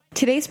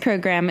Today's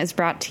program is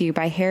brought to you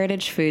by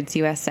Heritage Foods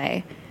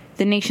USA,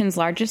 the nation's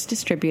largest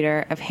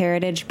distributor of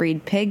heritage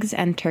breed pigs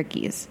and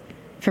turkeys.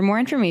 For more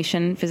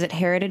information, visit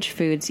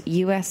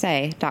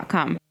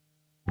heritagefoodsusa.com.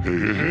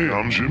 Hey,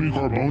 I'm Jimmy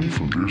Carboni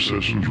from Beer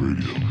Sessions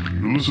Radio.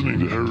 You're listening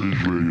to Heritage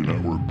Radio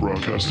Network,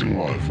 broadcasting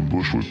live from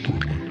Bushwick,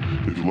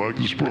 Brooklyn. If you like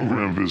this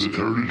program, visit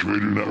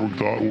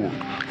heritageradionetwork.org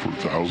for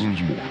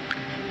thousands more.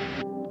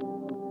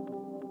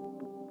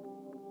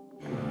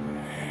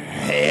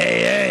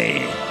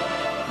 Hey.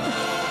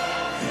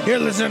 You're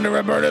listening to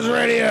Roberta's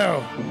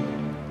Radio.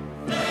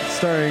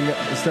 Starring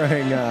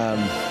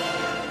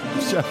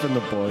Chef and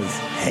the boys.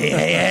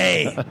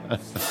 Hey.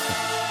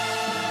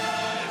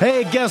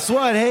 Hey, guess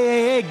what?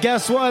 Hey,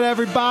 guess what,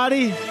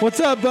 everybody? What's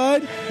up,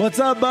 bud? What's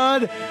up,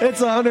 bud? It's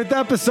the 100th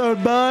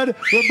episode, bud.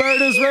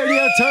 Roberta's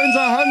Radio turns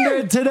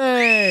 100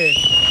 today.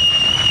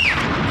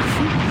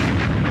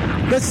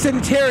 The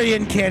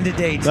Centurion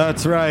candidate.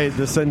 That's right.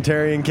 The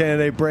Centurion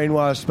candidate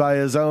brainwashed by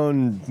his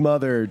own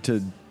mother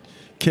to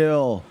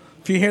kill.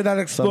 If you hear that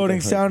exploding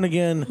sound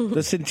again,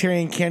 the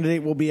Centurion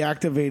candidate will be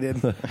activated.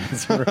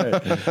 That's right.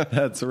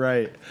 That's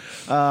right.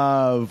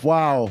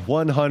 Wow,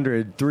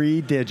 100,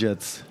 3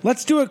 digits.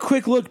 Let's do a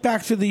quick look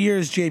back through the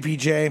years,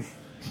 JPJ.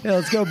 Yeah,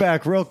 let's go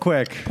back real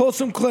quick. Pull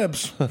some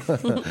clips. Get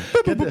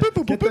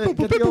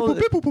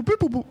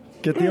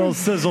the old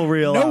sizzle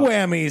reel out. No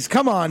whammies.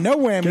 Come on, no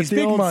whammies. Get the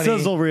Big old money.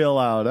 sizzle reel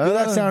out. Do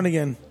that sound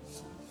again.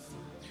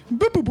 No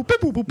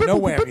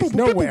whammies.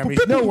 No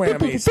whammies. No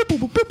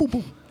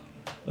whammies.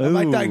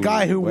 Like that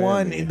guy who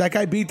won. That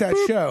guy beat that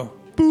show.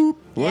 Boop.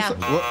 What's You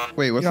the know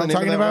name what I'm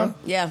talking of that about? one?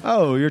 Yeah.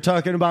 Oh, you're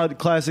talking about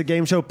classic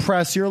game show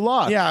Press Your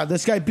Luck. Yeah,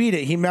 this guy beat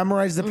it. He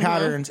memorized the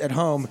patterns at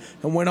home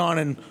and went on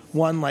and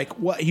won like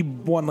what? He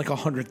won like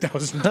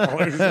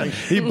 $100,000.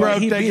 He broke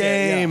the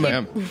game.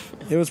 Yeah.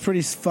 It was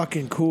pretty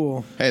fucking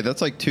cool. Hey,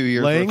 that's like 2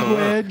 years worth of work.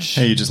 Language.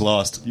 Hey, you just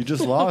lost. You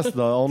just lost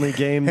the only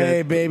game that...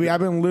 Hey, baby, I've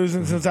been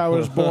losing since I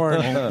was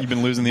born. You've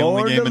been losing the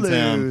Born only game to in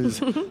town.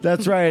 lose.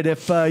 That's right.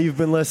 If you've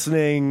been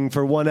listening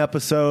for one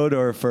episode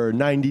or for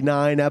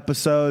 99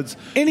 episodes,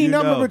 Any you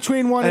number know-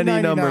 between 1 and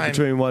any 99. number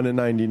between 1 and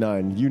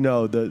 99. You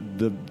know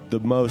the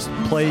most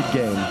played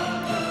game.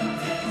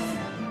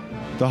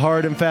 The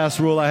hard and fast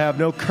rule: I have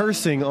no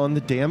cursing on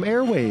the damn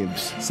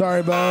airwaves.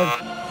 Sorry, bud.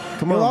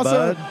 Come on,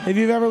 also, bud. if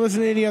you've ever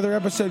listened to any other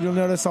episode, you'll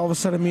notice all of a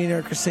sudden me and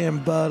Eric are saying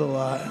bud a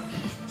lot.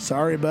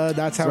 Sorry, bud.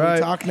 That's how Right. we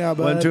talk now,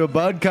 bud. Went to a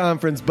bud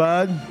conference,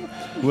 bud,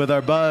 with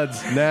our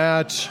buds,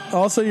 Natch.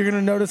 Also, you're going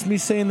to notice me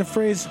saying the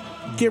phrase,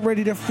 get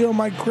ready to feel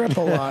my grip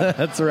a lot.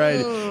 That's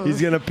right.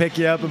 He's going to pick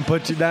you up and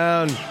put you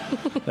down.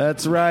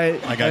 That's right.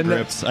 I got And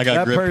grips. I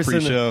got grip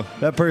pre-show.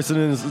 That person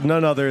is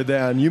none other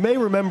than, you may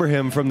remember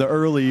him from the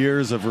early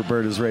years of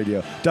Roberta's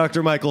Radio,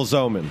 Dr. Michael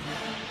Zoman.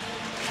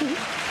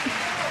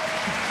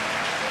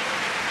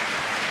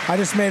 I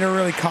just made a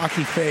really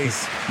cocky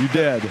face. You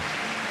did.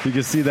 You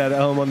can see that at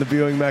home on the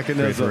viewing Great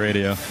mechanism. for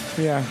radio.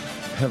 Yeah.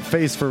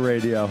 Face for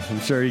radio. I'm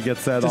sure he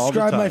gets that all the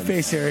time. Describe my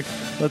face, Eric.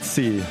 Let's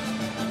see.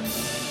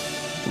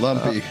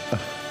 Lumpy.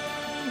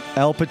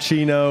 Al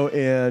Pacino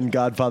in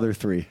Godfather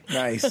 3.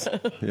 Nice.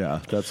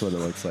 Yeah, that's what it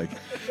looks like.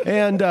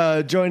 And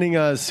joining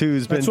us,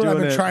 who's That's been what I've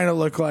doing been it. trying to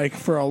look like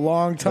for a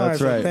long time. That's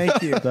so right.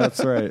 thank you.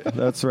 That's right.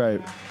 That's right.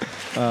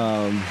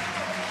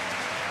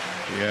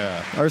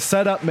 Yeah. Our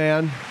setup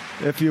man,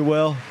 if you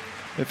will,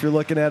 if you're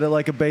looking at it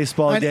like a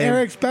baseball And game.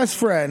 Eric's best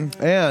friend.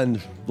 And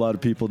a lot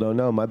of people don't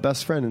know, my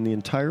best friend in the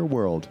entire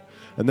world.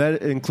 And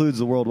that includes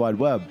the World Wide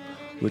Web,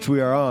 which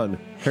we are on.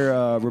 Here,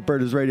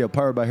 Roberta's Radio,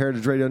 powered by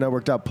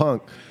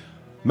heritageradionetwork.punk.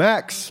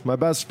 Max, my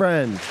best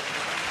friend.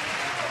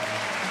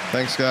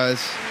 Thanks,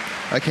 guys.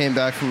 I came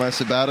back from my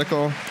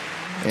sabbatical,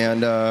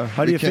 and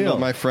How do you rekindled feel?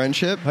 my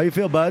friendship. How you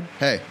feel, bud?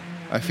 Hey,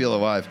 I feel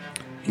alive.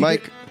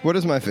 Mike, what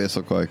does my face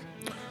look like?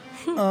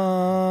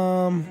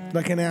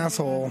 Like an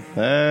asshole.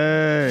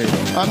 Hey.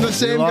 I'm the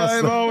same lost guy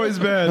I've the- always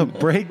been.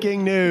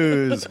 Breaking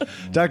news.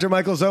 Dr.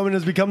 Michael Zoman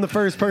has become the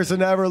first person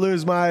to ever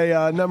lose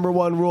my number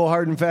one rule,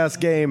 hard and fast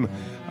game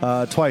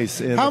twice.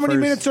 How many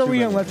minutes are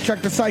we in? Let's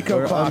check the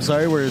psycho clock. I'm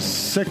sorry, we're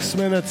 6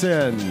 minutes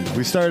in.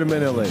 We start a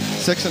minute late.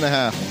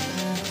 6.5.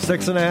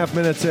 6.5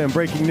 minutes in.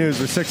 Breaking news.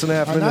 We're 6.5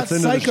 That minutes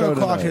into the show psycho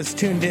clock tonight. is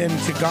tuned in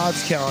to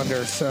God's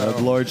calendar, so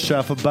Lord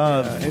Chef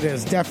above. it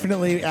is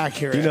definitely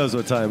accurate. He knows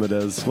what time it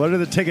is. What are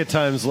the ticket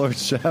times, Lord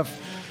Chef?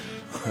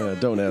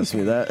 Don't ask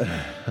me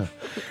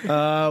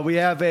that. We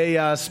have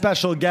a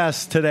special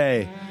guest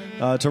today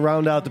to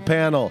round out the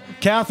panel.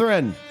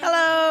 Catherine,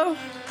 Hello.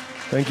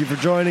 thank you for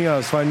joining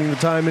us, finding the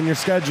time in your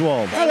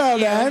schedule. Hello,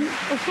 man.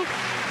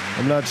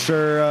 I'm not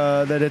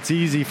sure that it's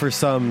easy for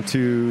some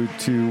to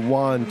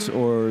want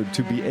or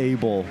to be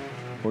able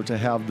or to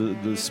have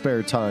the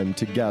spare time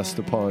to guest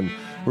upon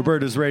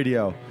Roberta's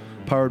Radio,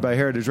 powered by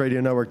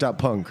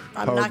heritageradionetwork.punk.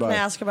 I'm not going to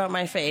ask about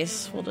my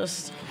face. We'll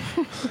just...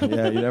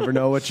 Yeah, you never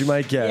know what you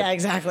might get. Yeah,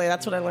 exactly.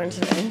 That's what I learned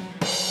today.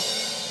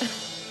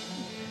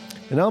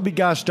 And I'll be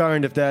gosh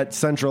darned if that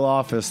central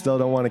office still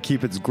don't want to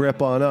keep its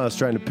grip on us,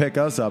 trying to pick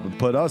us up and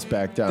put us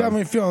back down. Got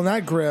me feeling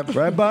that grip.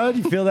 Right, bud?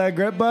 You feel that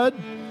grip, bud?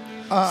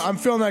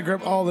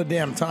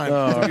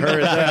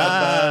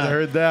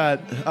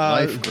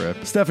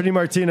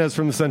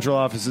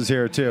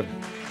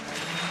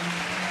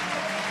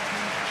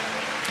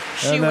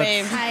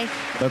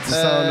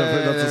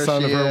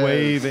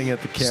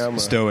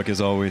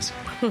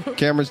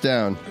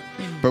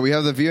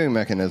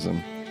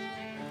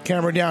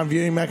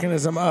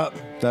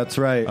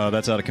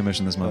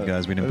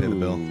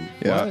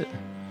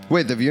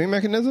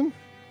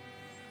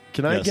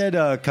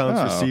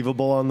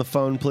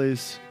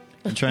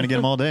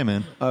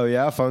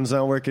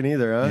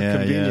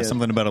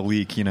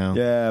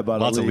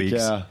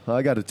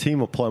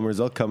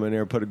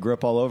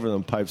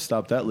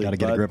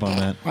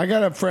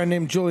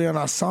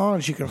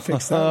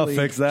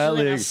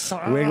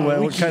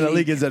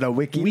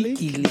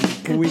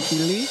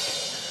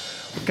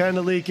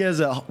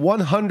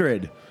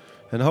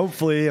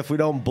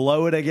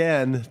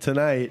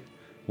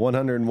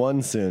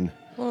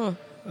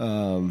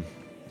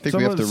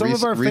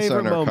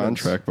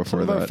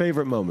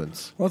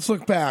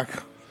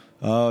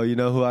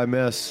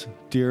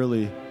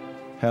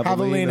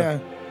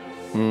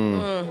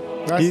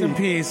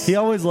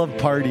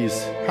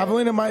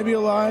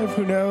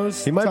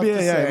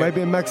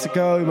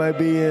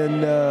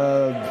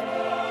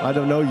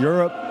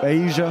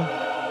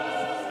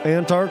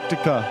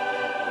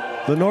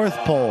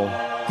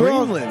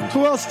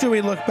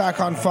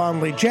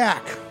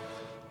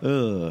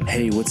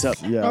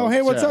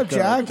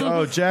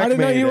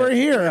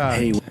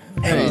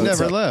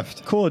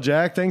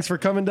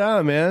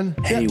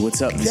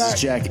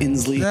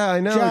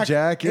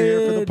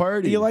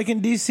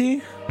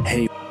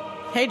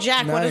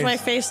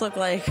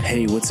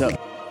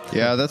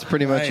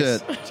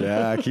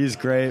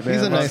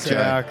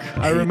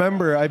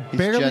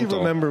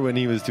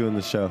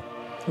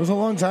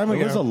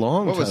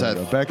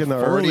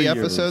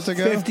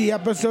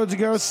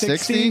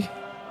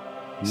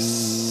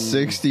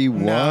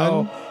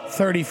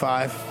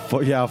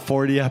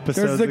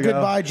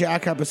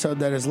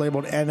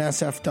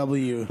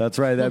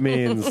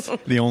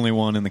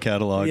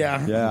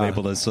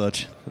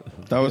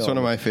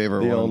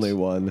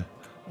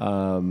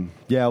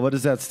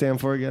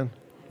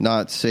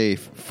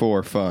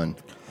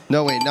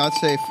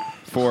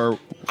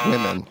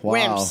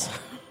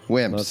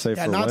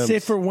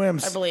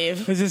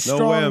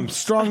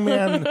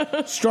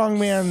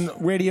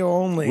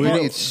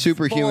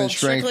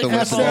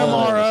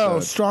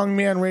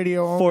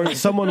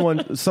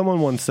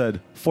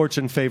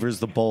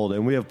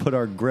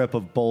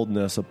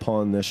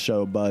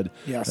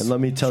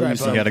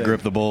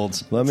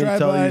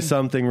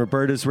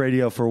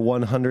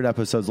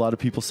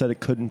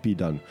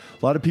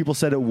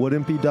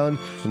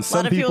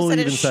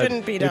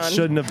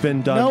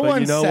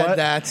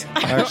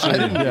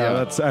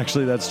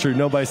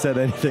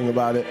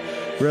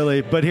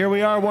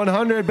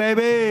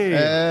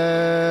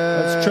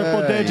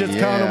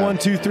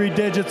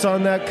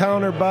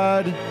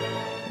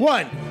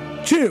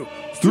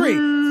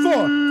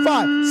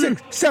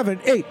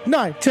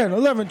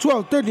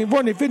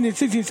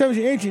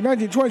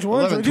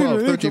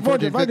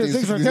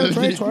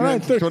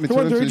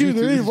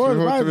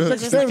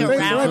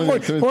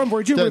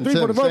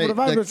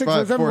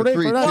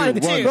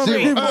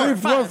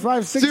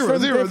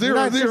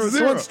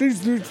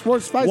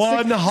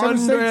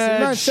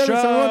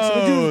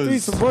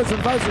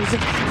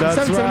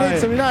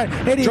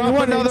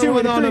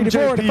 on him,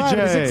 84, 85,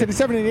 JPJ. 86,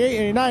 87, 88,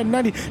 89,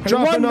 90, Drop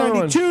 91, another one.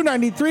 92,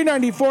 93,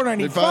 94,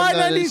 95,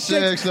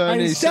 96,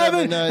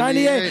 97,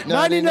 98,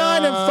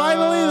 99, and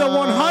finally the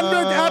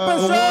 100th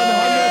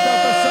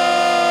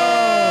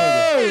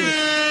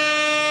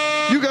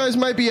episode. You guys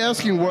might be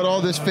asking what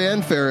all this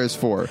fanfare is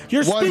for.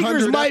 Your speakers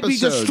 100 might be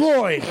episodes.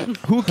 destroyed.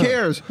 Who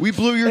cares? We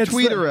blew your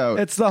tweeter out.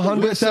 It's the 100th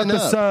Listen up.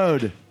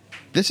 episode.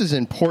 This is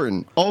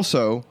important.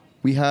 Also,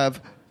 we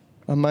have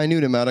a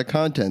minute amount of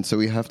content, so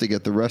we have to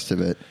get the rest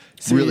of it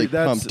See, really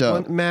that's pumped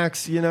up.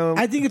 Max, you know,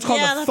 I think it's called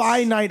Yeah, a that's-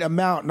 finite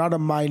amount, not a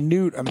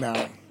minute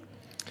amount.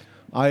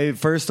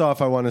 First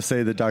off, I want to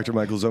say that Dr.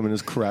 Michael Zoman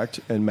is correct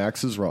and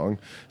Max is wrong.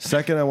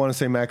 Second, I want to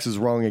say Max is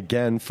wrong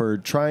again for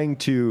trying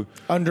to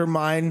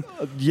Undermine.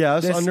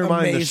 undermine the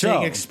amazing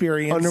show,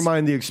 experience.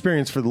 undermine the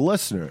experience for the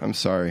listener. I'm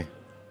sorry.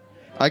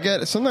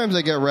 Sometimes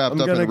I get wrapped I'm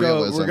up gonna in go.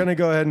 realism. We're gonna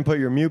go ahead and put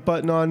your mute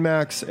button on,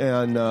 Max,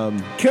 and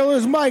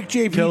Killer's Mike,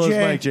 JPJ. kill his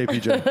mic,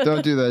 JPJ.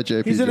 Don't do that,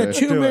 JPJ. He's in a do it.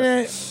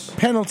 2-minute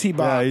penalty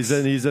box.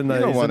 Yeah, he's in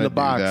don't wanna the do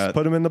box. that.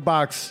 Put him in the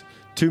box.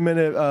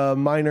 2-minute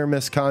minor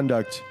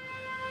misconduct.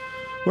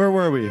 Where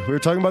were we? We were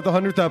talking about the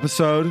 100th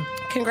episode.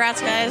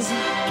 Congrats, guys.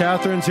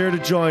 Catherine's here to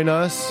join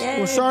us. Yay.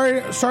 Well,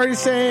 sorry to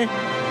say,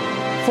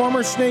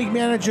 former Snake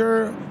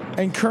manager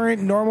and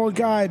current normal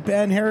guy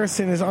Ben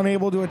Harrison is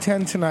unable to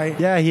attend tonight.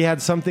 Yeah, he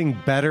had something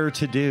better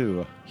to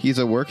do. He's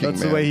a working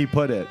That's man. the way he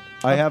put it.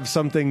 I have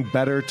something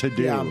better to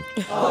do. Yeah.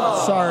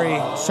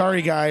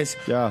 Sorry, guys.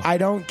 Yeah. I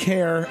don't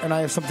care, and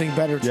I have something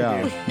better to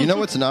Yeah. do. You know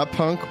what's not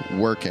punk?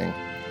 Working.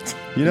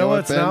 You know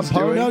what's not Ben's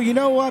punk? doing? No, you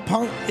know what?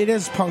 Punk. It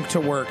is punk to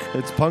work.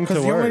 It's punk to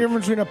Because the only work.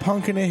 difference between a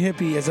punk and a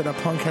hippie is that a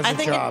punk has I a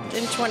think job.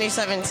 in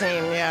 2017,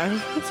 yeah.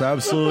 It's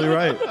absolutely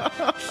right.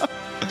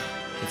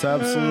 It's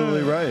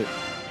absolutely right.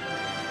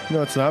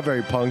 No, it's not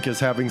very punk. Is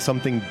having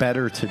something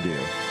better to do.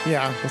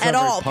 Yeah. It's At not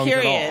very all, punk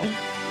period. At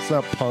all. It's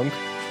not punk.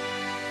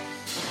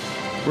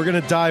 We're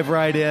gonna dive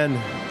right in.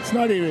 It's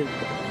not even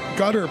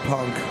gutter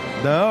punk.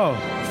 No,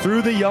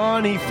 through the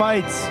yawn he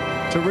fights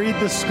to read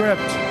the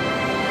script.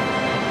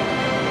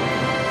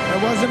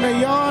 It wasn't a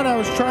yawn. I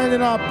was trying to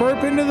not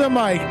burp into the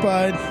mic,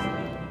 bud.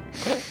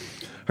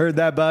 Heard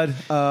that, bud.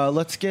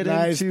 Let's get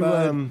Nice, into.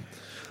 bud.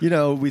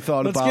 We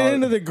thought Let's about. get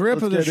into the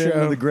grip of the let's get show.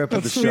 into the grip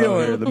of Let's the feel show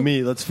it. here. The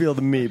meat. Let's feel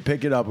the meat.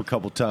 Pick it up a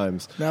couple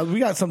times. Now we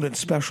got something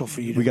special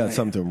for you. We got tonight.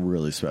 something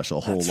really special.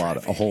 A whole That's lot.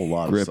 right. A whole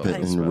lot. Grip of it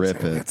something and special.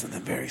 rip We it. got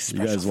something very You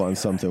special. guys for want you.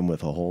 something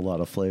with a whole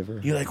lot of flavor?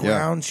 You like Yeah.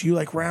 rounds? You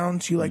like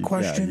rounds? You like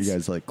questions? Yeah, you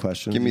guys like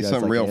questions? Give me You guys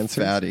something like real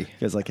answers? fatty. You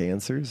guys like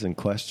answers and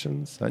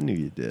questions? I knew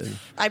you did.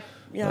 I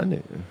I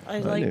knew.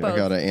 like knew. both. I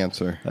got to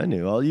answer. I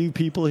knew. All you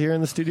people here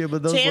in the studio,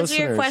 but those To answer listeners.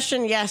 your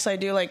question, yes, I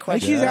do like I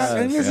think questions. he's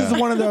asking, this is yeah.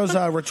 one of those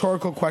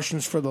rhetorical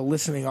questions for the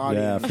listening Yeah,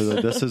 audience.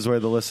 this is where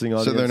the listening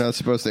audience. So they're not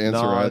supposed to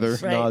answer nods, either?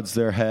 Right. Nods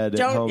their head at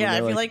Don't, home. yeah, and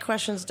if they're you like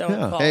questions, don't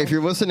Yeah. call. Hey, if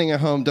you're listening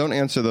at home, don't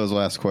answer those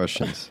last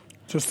questions.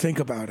 Just think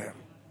about it.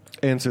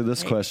 answer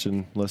this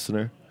question,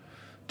 listener.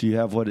 Do you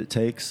have what it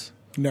takes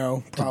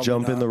No, to probably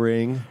jump not. in the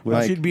ring? With,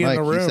 Mike, should be in Mike,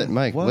 the he room. said,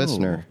 Mike, Whoa,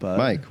 listener. bud.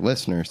 Mike,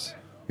 listeners.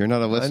 You're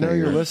not a I listener. know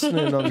you're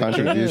listening on the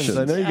Contributions. cans.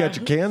 I know you got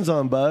your cans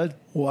on, bud.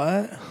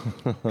 What?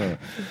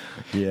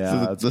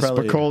 Yeah, The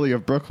Spicoli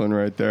of Brooklyn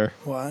right there.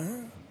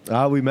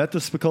 What? We met the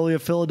Spicoli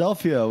of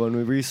Philadelphia when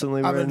we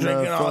recently I've were been in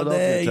drinking all Philadelphia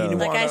day. town. You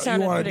That guy want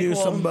sounded to pretty do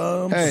cool. some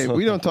bums? Hey,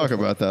 we don't talk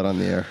about that on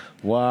the air.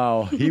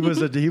 Wow, he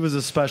was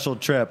a special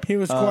trip. He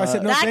was cool. I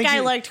said no. That thank guy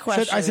you. liked I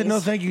said no,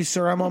 questions. thank you,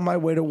 sir. I'm on my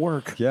way to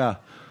work. Yeah.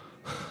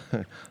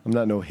 I'm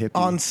not no hippie.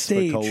 On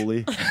stage.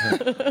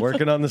 Spicoli.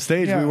 Working on the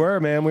stage. Yeah. We were,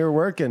 man. We were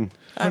working.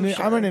 I'm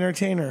an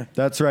entertainer.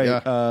 That's right.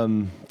 Yeah.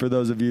 For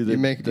those of you that You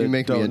make that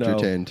me don't know,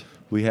 entertained.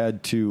 we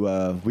had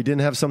to. We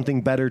didn't have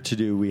something better to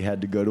do. We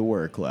had to go to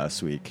work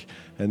last week,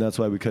 and that's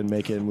why we couldn't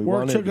make it. And we Work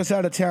wanted, took us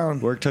out of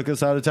town. Work took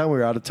us out of town. We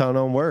were out of town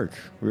on work.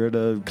 We were at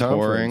a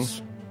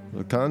conference,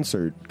 a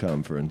concert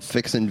conference.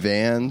 Fixing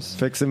vans,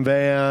 Fixing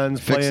vans,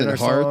 Fixing playing our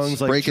hearts,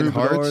 songs, like breaking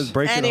Troubadours, hearts.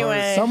 breaking Anyway.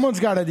 hearts. Someone's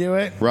got to do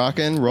it.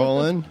 rocking,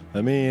 rolling.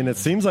 I mean, it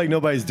seems like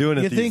nobody's doing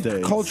it You these think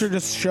days. culture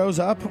just shows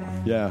up?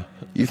 Yeah.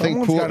 You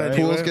think Someone's gotta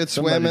do pools it. get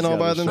Somebody's swimming all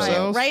by gotta show.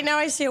 themselves? Right now,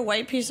 I see a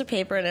white piece of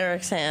paper in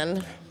Eric's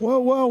hand.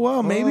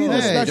 Whoa. Maybe the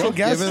Hey, special don't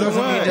guest give it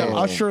doesn't need to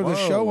away. usher the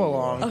show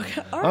along.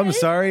 Okay, all I'm right.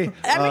 sorry.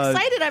 I'm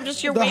excited. I'm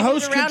just you're the waving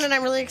host it around, contr- and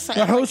I'm really excited.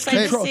 The I'm host,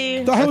 excited control, to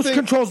see. the host think-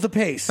 controls the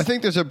pace. I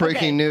think there's a breaking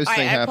Okay. news All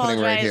thing I happening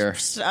right here.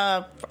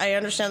 apologize. I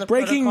understand the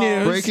Breaking protocol.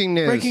 news. Breaking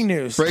news. Breaking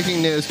news.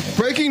 Breaking news.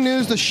 Breaking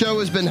news. The show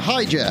has been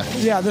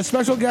hijacked. Yeah, the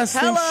special guest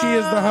thinks she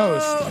is the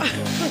host.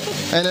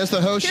 And as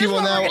the host, she Here's will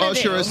what now we're gonna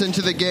usher do. us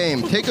into the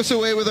game. Take us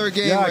away with our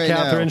game Yeah, right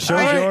Catherine, now. show's All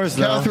right. yours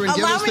now. Catherine,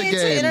 give Allow us the me to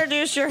game.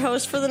 introduce your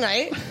host for the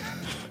night,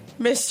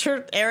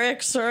 Mr.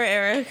 Eric, Sir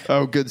Eric.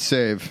 Oh, good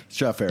save.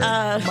 Chef Eric.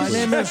 My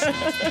name is.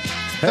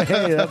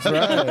 Hey, that's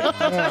right.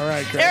 All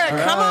right, great.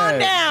 Eric, come on right.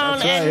 down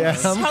That's right, and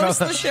yeah, I'm host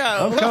the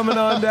show. I'm coming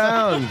on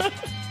down.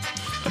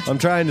 I'm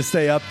trying to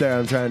stay up there.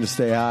 I'm trying to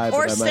stay high,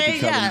 or but I might stay, be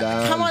coming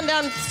down. come on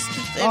down.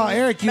 Oh,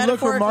 Eric, you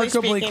look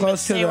remarkably speaking, close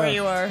but to stay the. where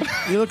you are.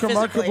 You look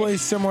remarkably physically.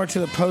 similar to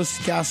the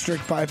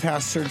post-gastric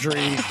bypass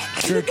surgery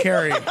Drew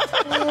Carey,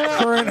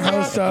 current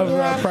host of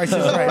Price is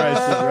Right. Price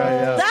is right,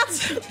 yeah.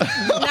 That's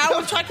now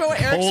we're talking about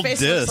what Eric's Cold face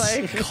dis.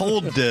 looks like.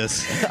 Cold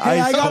dis. Hey,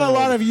 I got a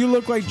lot of you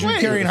look like Drew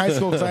Carey in high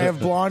school because I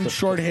have blonde,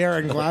 short hair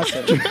and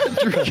glasses.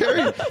 Drew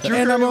Carey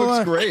and I'm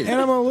looks a, great.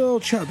 And I'm a little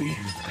chubby.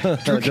 Drew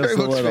Just Carey a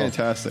looks little.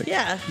 fantastic.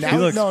 Yeah. Now,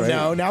 looks no, great.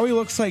 no. Now he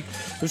looks like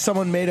if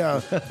someone made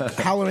a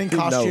Halloween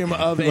costume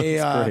of he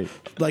a looks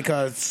great. like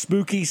a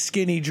spooky,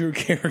 skinny Drew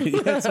Carey.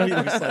 That's what he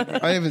looks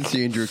like. I haven't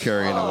seen Drew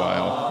Carey in a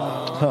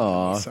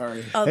while.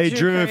 Sorry. Oh, Hey,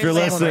 Drew, if you're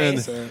Carey's listening-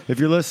 listening, if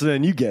you're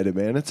listening, you get it,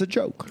 man. It's a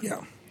joke. Yeah.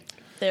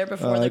 there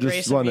before I the just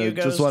grace want of you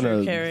to goes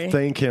Drew Carey.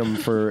 thank him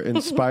for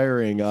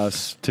inspiring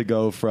us to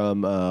go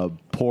from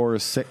poor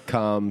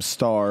sitcom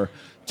star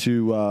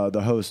to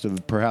the host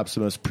of perhaps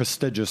the most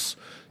prestigious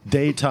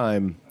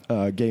daytime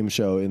game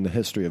show in the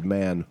history of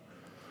man.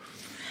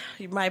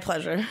 My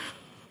pleasure.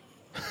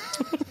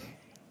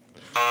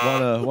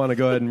 Want to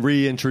go ahead and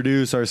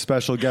reintroduce our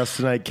special guest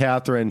tonight,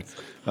 Catherine.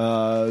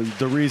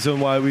 The reason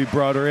why we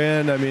brought her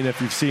in, I mean, if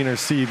you've seen her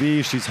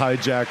CV, she's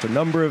hijacked a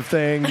number of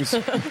things,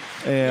 and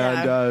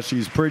Yeah.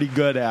 she's pretty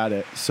good at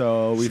it.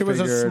 So we She was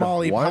figured, a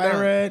Smalley why not?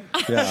 pirate.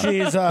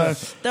 Yeah.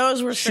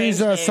 Those were strange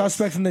She's a names.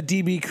 suspect in the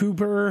DB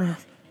Cooper.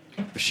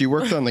 She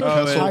worked on the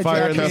Oh, Kessel and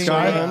Fire in the hijacking,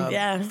 Sky?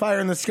 Yeah. Fire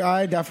in the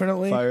Sky,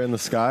 definitely. Fire in the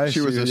Sky.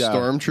 She was a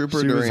stormtrooper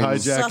She was during- hijacking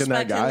Suspect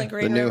that in guy. the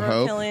Green The New River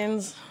Hope.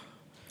 killings.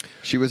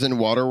 She was in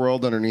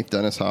Waterworld underneath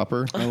Dennis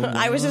Hopper.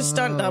 I was his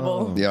stunt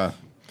double. Yeah.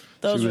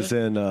 Those She was were-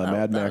 in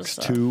Mad that Max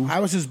was, 2. I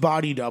was his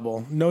body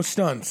double. No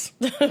stunts.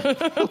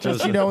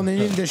 Just, when they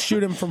needed to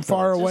shoot him from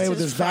far away with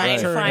his his back fine-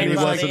 turned. fine He was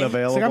body. like, Wasn't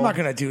available. I'm not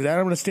going to do that.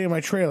 I'm going to stay in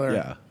my trailer.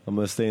 Yeah, I'm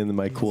going to stay in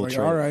my cool Like,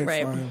 trailer. all right,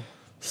 Right. fine.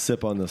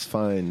 Sip on this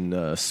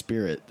fine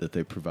spirit that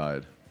they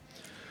provide.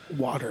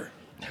 Water.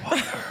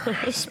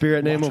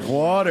 Spirit name of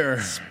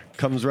water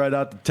comes right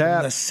out the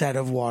tap. The set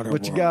of water.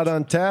 What you world. got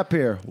on tap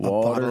here?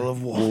 Water. bottle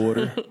of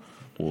water.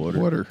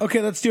 Water.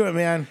 Okay, let's do it,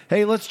 man.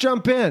 Hey, let's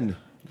jump in.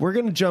 We're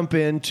going to jump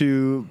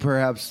into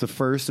perhaps the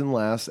first and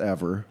last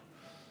ever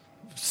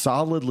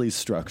solidly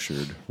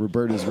structured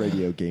Roberta's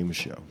Radio game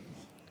show.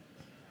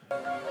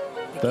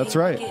 That's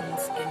right.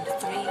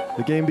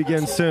 The game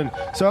begins soon.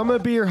 So I'm going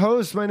to be your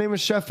host. My name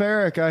is Chef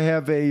Eric. I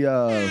have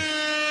a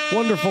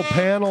wonderful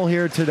panel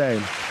here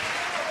today.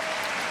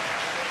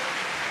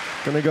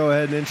 Going to go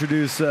ahead and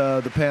introduce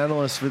the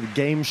panelists for the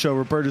game show,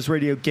 Roberta's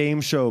Radio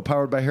game show,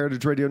 powered by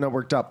Heritage Radio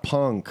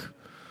Network.punk.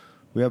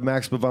 We have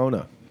Max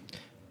Bavona.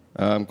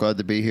 I'm glad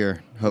to be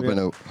here.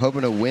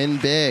 Hoping to win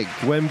big.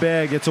 Win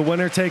big. It's a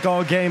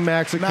winner-take-all game,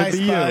 Max. It Nice, could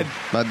be bud. you.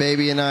 My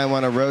baby and I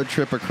want a road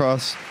trip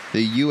across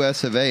the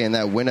U.S. of A. and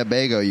that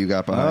Winnebago you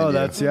got behind you. Oh,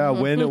 that's, yeah.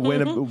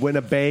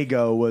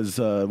 Winnebago was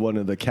one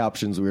of the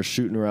captions we were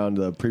shooting around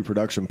the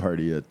pre-production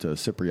party at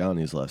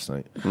Cipriani's last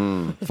night.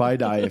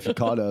 Fidei, if you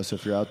caught us,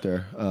 if you're out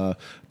there.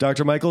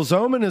 Dr. Michael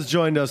Zoman has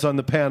joined us on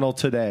the panel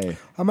today.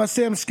 I must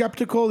say I'm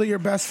skeptical that your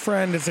best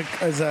friend is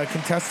a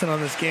contestant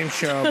on this game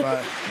show,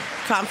 but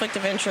Conflict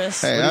of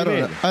interest. Hey, What do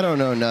you mean? I don't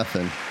know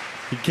nothing.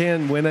 He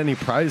can't win any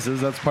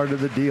prizes. That's part of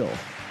the deal.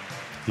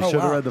 He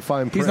should have read the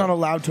fine print. He's not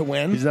allowed to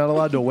win. He's not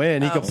allowed to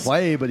win. He can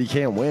play, but he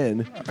can't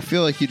win. I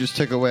feel like you just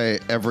took away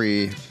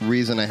every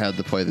reason I had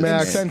to play this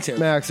Max, game. Incentive.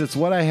 Max, it's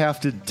what I have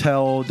to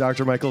tell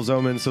Dr. Michael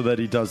Zoman so that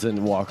he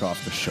doesn't walk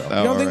off the show. You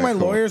don't all think right, my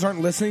cool. lawyers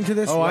aren't listening to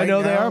this? Oh, I right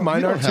know they now? are.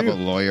 Mine You are don't have too. a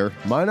lawyer.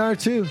 Mine are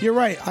too. You're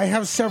right. I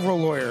have several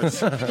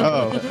lawyers.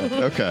 Oh,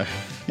 okay.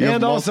 You have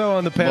And also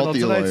on the panel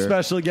multi-lawyer. tonight's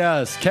special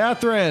guest,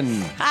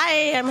 Catherine.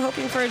 Hi, I'm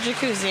hoping for a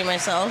jacuzzi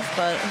myself,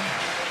 but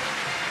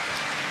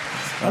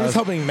I'm just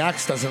hoping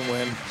Max doesn't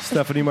win.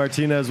 Stephanie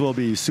Martinez will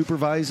be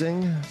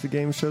supervising the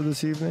game show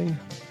this evening.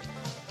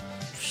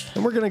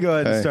 And we're going to go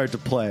ahead and Hey. start to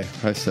play.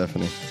 Hi,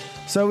 Stephanie.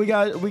 So we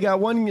got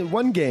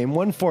one game,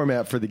 one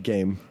format for the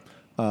game.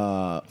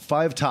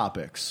 5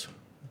 topics,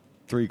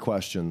 3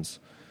 questions.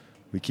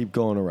 We keep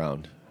going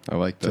around I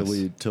like this.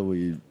 till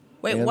we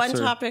wait, one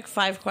answer. topic,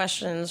 5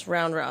 questions,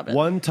 round robin.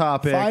 One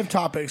topic. 5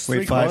 topics. Wait,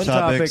 3 5 One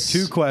topics,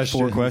 topic, 2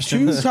 questions. 4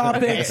 questions. 2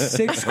 topics,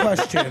 6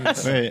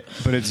 questions. Wait,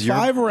 but it's your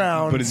 5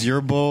 rounds. But it's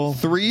your bowl.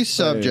 3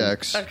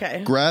 subjects.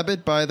 Okay. Grab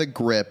it by the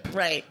grip.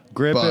 Right.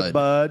 Grip Bud. it,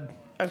 bud.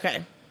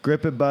 Okay.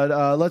 Grip it,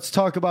 bud. Let's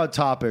talk about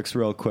topics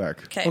real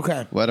quick. Okay.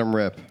 Okay. Let them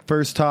rip.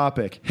 First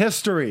topic,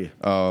 history.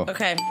 Oh,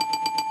 Okay.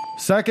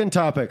 Second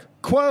topic,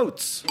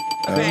 quotes.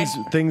 Okay.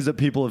 Things that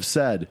people have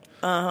said.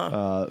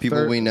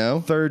 people we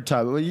know? Third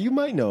topic. Well, you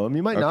might know them.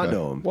 You might not Okay.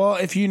 know them. Well,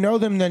 if you know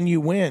them, then you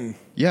win.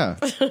 Yeah.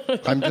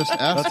 I'm just That's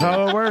asking.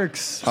 how it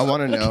works. I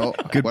want to know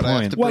Good what I have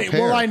point. to Wait,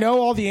 prepare. will I know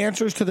all the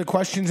answers to the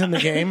questions in the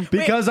game?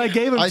 Because I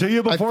gave them I- to you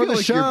I before feel the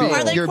like show.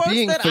 Are they You're quotes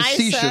being that I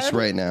facetious said?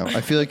 right now. I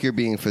feel like you're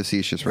being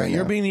facetious right now.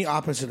 You're being the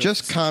opposite.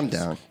 Just of calm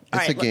down. It's All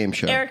right, a game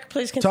show. Eric,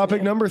 please continue.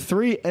 Topic number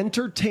 3,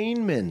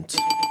 entertainment.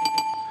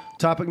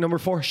 Topic number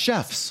 4,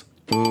 chefs.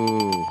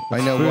 Ooh, I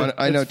know one.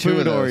 I know It's 2 of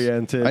food those.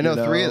 oriented. I know you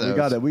know. 3 of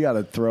those. We got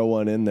to throw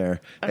one in there.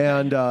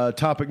 And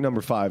topic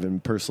number 5,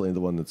 and personally the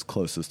one that's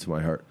closest to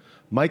my heart,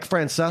 Mike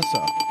Francesa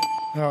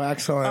Oh,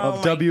 excellent. Oh,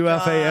 of my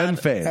WFAN God.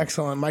 fame.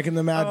 Excellent. Mike and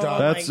the Mad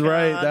Dog. my That's God.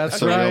 right. That's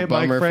Okay. Real right.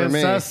 Mike bummer for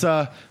me.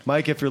 Francesa.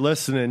 Mike, if you're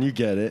listening, you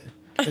get it.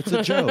 It's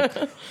a joke.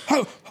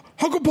 How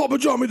come Papa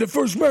John be the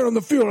first man on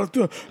the field at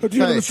the end of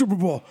Hey. the Super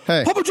Bowl?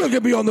 Hey. Papa John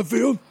can be on the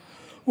field.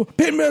 Well,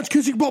 Peyton Manning's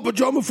kissing Papa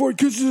John before he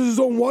kisses his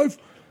own wife.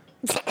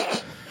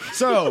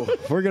 So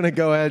we're going to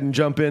go ahead and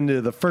jump into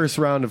the first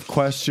round of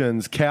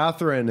questions.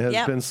 Catherine has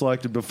Yep. been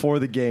selected before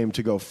the game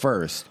to go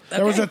first.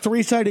 There was a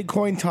 3-sided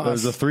coin toss. There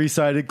was a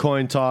 3-sided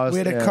coin toss. we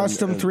had a and-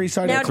 custom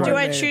 3-sided Now, coin do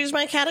I made. choose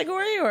my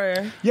category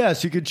or?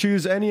 Yes, you could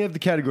choose any of the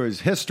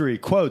categories: history,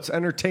 quotes,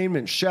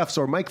 entertainment, chefs,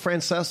 or Mike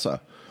Francesa.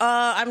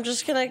 I'm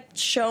just gonna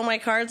show my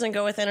cards and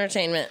go with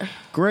entertainment.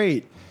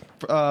 Great.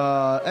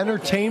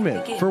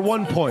 Entertainment for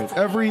 1 point.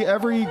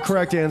 Every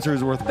correct answer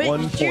is worth But 1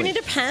 do point. you need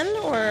a pen,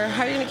 or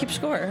how are you gonna keep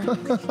score?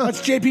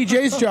 That's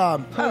JPJ's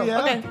job. Oh,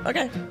 yeah?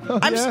 okay.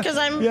 I'm just because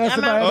I'm. Yes, I'm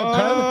if I have a out.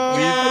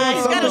 pen. Yeah,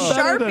 he's got a I'm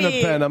better than a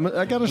Sharpie. pen.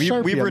 I got a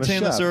Sharpie. We've I'm a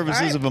retained the chef.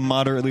 services All right. of a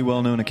moderately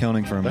well-known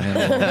accounting firm.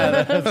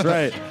 That's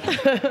right.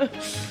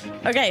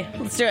 Okay,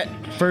 let's do it.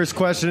 First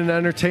question in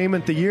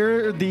entertainment: the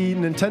year the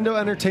Nintendo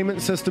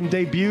Entertainment System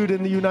debuted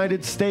in the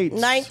United States.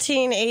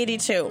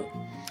 1982.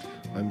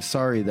 I'm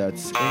sorry,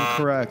 that's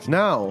incorrect.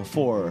 Now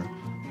for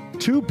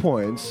 2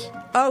 points,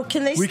 Oh,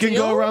 can they we steal? can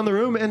go around the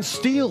room and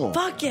steal.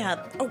 Fuck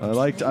yeah. Oh, I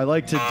like to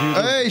do.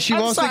 The, Hey, she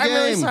I'm lost sorry. the I'm game.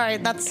 really sorry.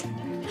 That's.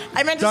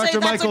 I meant to say Dr.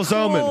 that's Michael a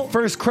cool... Zoman,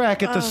 first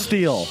crack at the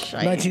steal.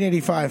 Shite.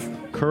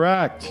 1985.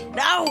 Correct.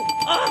 No.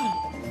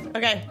 Oh.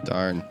 Okay.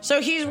 Darn. So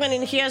he's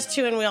winning. He has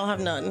 2, and we all have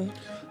none.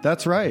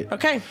 That's right.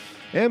 Okay.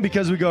 And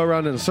because we go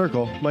around in a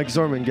circle, Mike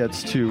Zorman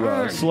gets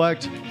to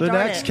select the Darn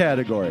next it.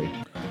 category.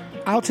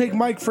 I'll take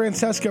Mike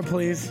Francesca,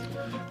 please.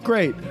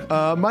 Great.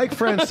 Mike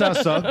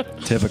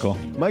Francesa. Typical.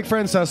 Mike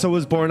Francesa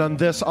was born on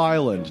this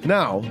island.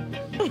 Now,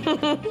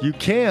 you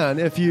can,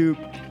 if you...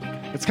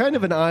 It's kind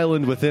of an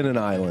island within an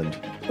island.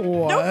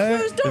 What? No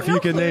clues. If you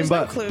can name, no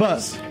but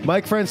clues.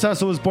 Mike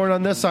Francesa was born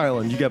on this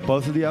island. You get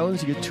both of the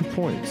islands, you get 2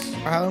 points.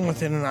 Island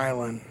within an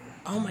island.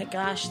 Oh my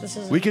gosh, this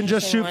is. We can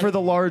just shoot for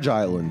the large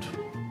island.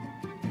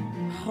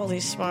 Holy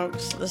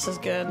smokes, this is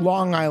good.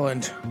 Long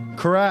Island.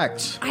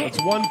 Correct. That's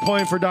 1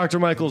 point for Dr.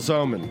 Michael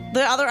Zoman.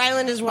 The other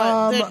island is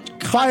what? The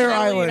Fire continental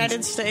Island.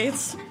 United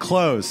States.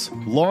 Close.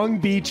 Long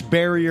Beach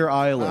Barrier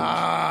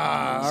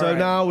Island. So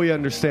now we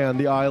understand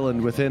the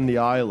island within the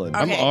island.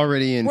 I'm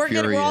already We're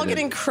infuriated. all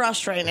getting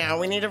crushed right now.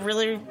 We need to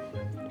really.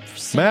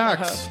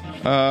 Max.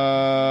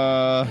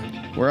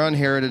 We're on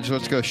Heritage.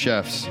 Let's go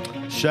chefs.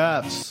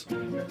 Chefs.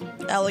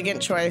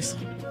 Elegant choice.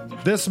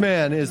 This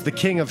man is the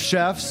king of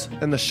chefs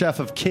and the chef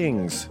of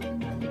kings.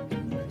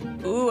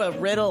 Ooh, a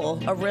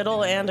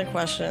riddle and a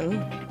question.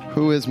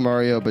 Who is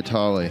Mario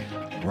Batali?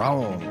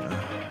 Wrong.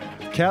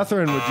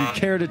 Catherine, would you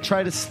care to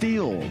try to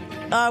steal?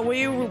 Will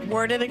you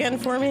word it again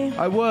for me?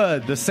 I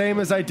would, the same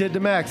as I did to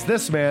Max.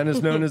 This man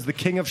is known as the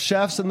king of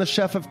chefs and the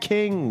chef of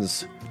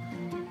kings.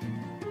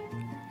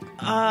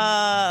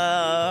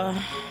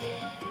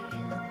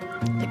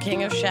 The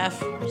king of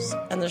chefs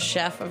and the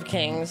chef of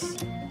kings.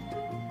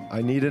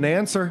 I need an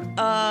answer.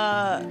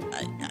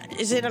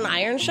 Is it an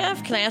Iron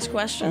Chef? Can I ask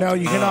questions? No,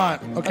 you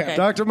cannot. Okay.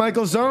 Dr.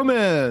 Michael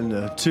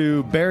Zoman,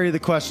 to bury the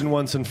question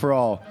once and for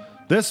all.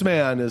 This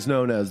man is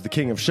known as the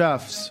king of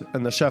chefs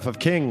and the chef of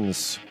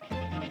kings.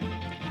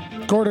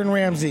 Gordon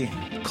Ramsay.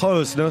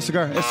 Close, no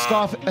cigar.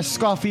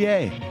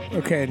 Escoffier.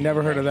 Okay,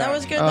 never heard of that. That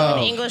was good, though.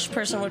 An English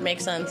person would make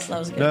sense. That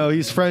was good. No,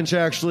 he's French,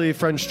 actually.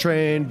 French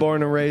trained,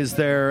 born and raised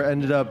there.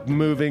 Ended up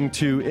moving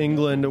to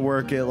England to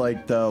work at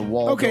like the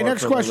Waldorf. Okay,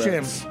 next or the question.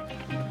 Ritz.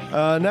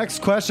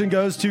 Next question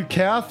goes to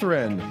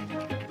Catherine.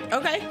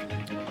 Okay.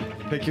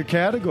 Pick your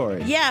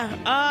category. Yeah,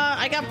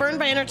 I got burned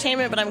by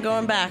entertainment, but I'm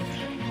going back.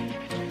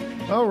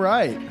 All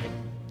right.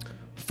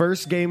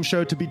 First game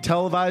show to be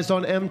televised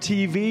on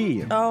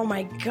MTV. Oh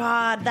my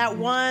God, that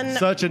one.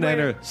 Such an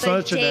where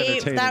such an they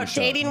entertaining that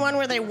show. dating one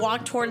where they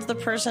walk towards the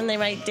person they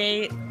might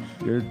date.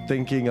 You're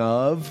thinking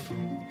of?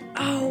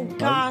 Oh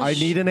gosh, I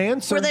need an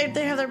answer. Where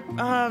they have their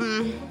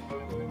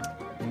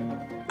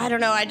I don't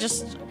know. I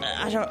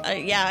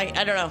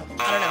don't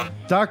know.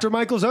 Dr.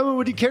 Michael Zoman,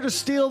 would you care to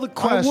steal the I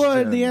question?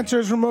 would. The answer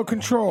is remote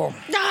control.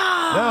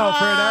 No,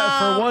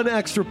 for 1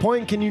 extra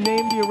point, can you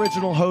name the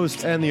original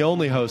host and the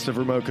only host of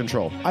Remote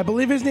Control? I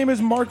believe his name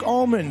is Mark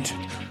Almond.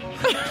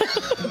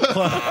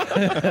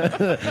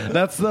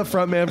 That's the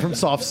front man from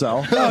Soft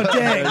Cell. Oh,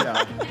 dang.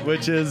 Yeah,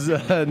 which is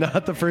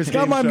not the first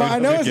Got game my show. mind. I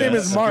know Good his name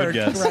guess. is Mark, Good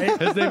guess.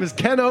 right? His name is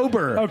Ken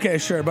Ober. Okay,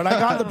 sure, but I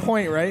got the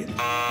point, right?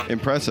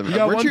 Impressive. You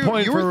got Weren't 1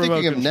 point you for were thinking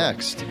remote of control.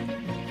 Next.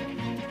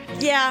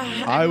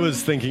 Yeah. I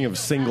was thinking of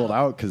Singled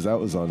Out because that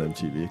was on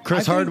MTV. Chris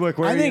I think- Hardwick,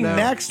 where I are you think now?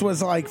 Next was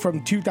like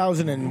from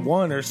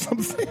 2001 or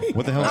something.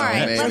 What the hell is All right,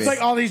 that? maybe. That's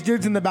like all these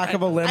dudes in the back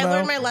of a limo. I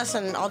learned my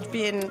lesson. I'll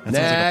be in. That sounds like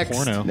a Next.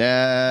 porno.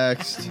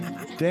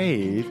 Next.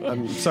 Dave.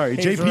 I'm sorry,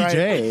 He's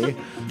JPJ.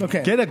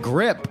 Okay. Get a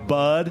grip,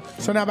 bud.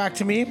 So now back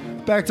to me.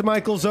 Back to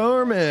Michael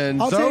Zorman.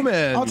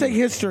 I'll take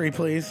history,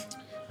 please.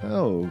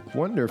 Oh,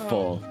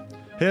 wonderful.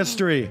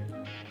 History.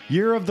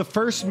 Year of the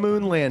first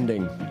moon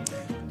landing.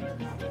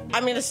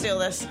 I'm going to steal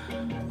this.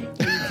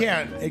 You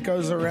can't. It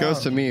goes around.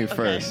 Goes to me Okay,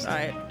 first. all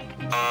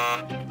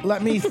right.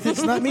 Let me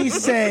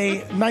say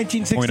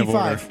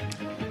 1965.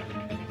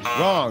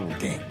 Wrong.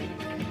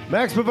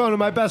 Max Pavona,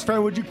 my best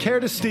friend, would you care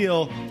to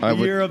steal the I would-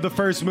 year of the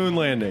first moon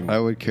landing? I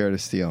would care to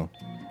steal.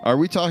 Are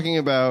we talking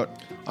about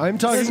I'm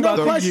talking There's no about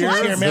the questions year,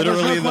 here, man. There's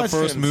Literally no the first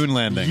questions. moon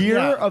landing. year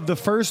Yeah. of the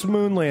first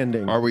moon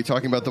landing. Are we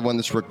talking about the one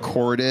that's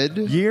recorded?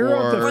 Year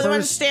of the Or the one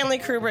First- Stanley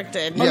Kubrick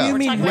did. Yeah. You We're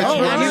mean talking no? about the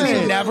You actual mean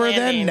moon never then?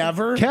 landing.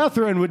 Never?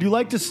 Catherine, would you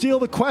like to steal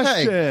the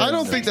question? Hey, I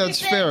don't think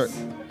that's fair.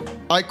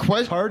 I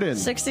question. Pardon.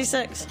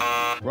 66.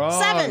 Wrong.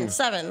 Seven. Hey,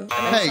 Seven.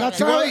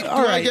 do I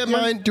all right, get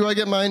you're- mine? Do I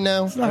get mine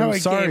now? That's not how I'm a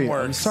sorry. game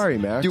works. I'm sorry,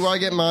 Max. Do I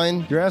get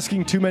mine? You're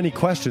asking too many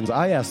questions.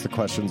 I ask the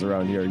questions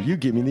around here. You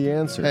give me the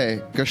answer.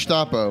 Hey,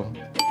 Gestapo.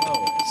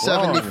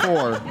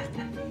 74.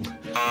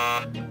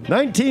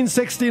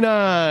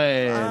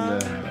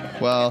 1969.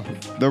 Well,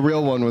 the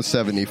real one was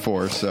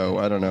 74, so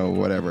I don't know,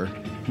 whatever.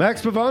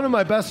 Max Pavona,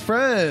 my best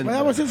friend. Well,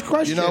 that was his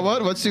question. You know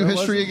what? Let's do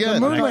history The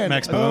again. moon landing.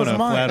 Max That was Pavona,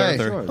 mine. flat Hey.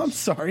 earther. I'm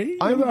sorry.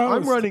 I'm You're the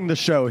host. running the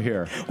show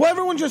here. Well,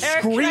 everyone just Eric,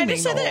 screaming. can I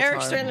just say the that whole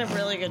Eric's time. doing a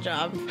really good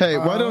job? Hey,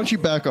 why don't you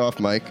back off,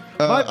 Mike?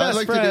 My I'd best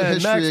like friend, to do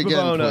history Max again,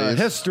 Pavona. please.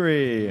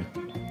 History.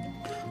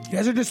 You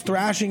guys are just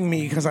thrashing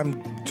me because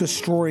I'm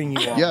destroying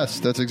you all. Yes,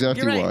 that's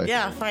exactly You're right. why.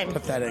 Yeah, fine.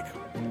 Pathetic.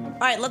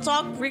 All right, let's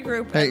all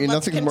regroup. Hey, and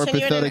let's nothing's more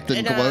continue pathetic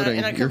than gloating.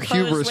 In a Your composed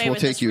hubris way will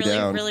with take this you really,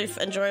 down. Really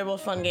enjoyable,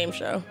 fun game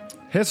show.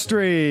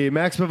 History.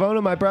 Max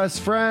Pavona, my best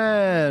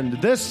friend.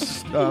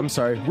 This, I'm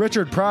sorry,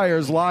 Richard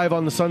Pryor's Live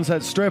on the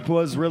Sunset Strip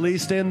was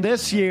released in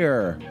this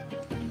year.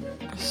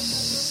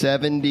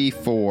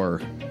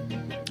 74.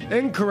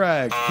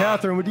 Incorrect.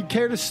 Catherine, would you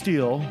care to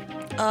steal?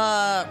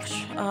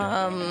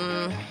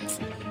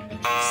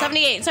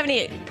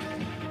 78.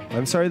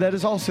 I'm sorry, that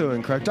is also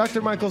incorrect.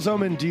 Dr. Michael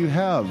Zoman, do you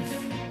have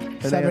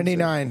an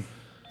 79. answer?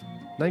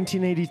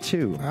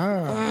 1982.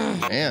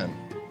 Man,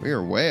 we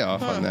are way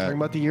off on Talking that.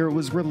 about the year it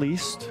was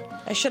released.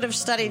 I should have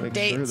studied Make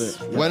dates.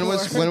 sure that- When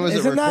was it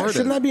Isn't that, recorded?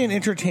 shouldn't that be an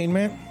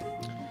entertainment?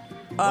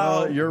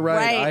 Well, you're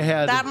right. I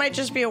had. That might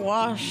just be a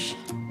wash.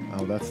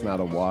 Oh, that's not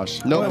a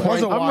wash. No it was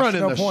point. a I'm wash,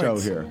 running no the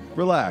points. show here.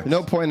 Relax.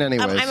 No point,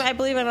 anyways. I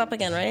believe I'm up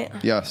again, right?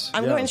 Yes.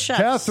 I'm Yes. going chefs.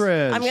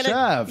 Catherine, I'm gonna,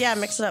 chefs. Yeah,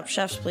 mix it up.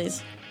 Chefs,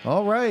 please.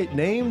 All right.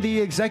 Name the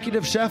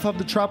executive chef of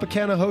the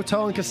Tropicana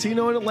Hotel and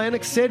Casino in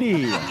Atlantic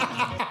City.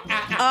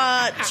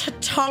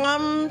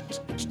 Tom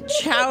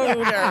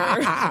Chowder.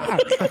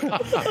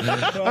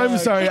 I'm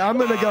sorry. I'm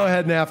going to go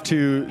ahead and have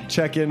to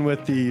check in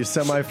with the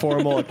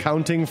semi-formal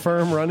accounting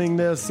firm running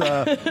this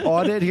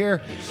audit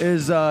here.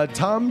 Is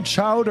Tom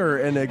Chowder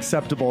an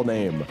acceptable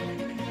name?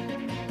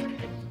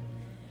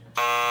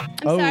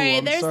 Sorry,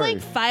 I'm there's sorry.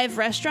 like 5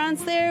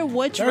 restaurants there.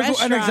 Which There's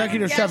restaurant? an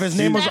executive chef. His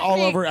name was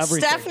all over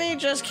everything. Stephanie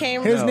just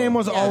came. His name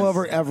was Yes. all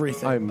over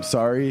everything. I'm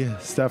sorry,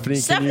 Stephanie.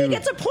 Stephanie can you...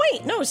 gets a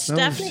point. No,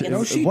 Stephanie gets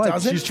No, she what?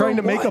 doesn't. She's trying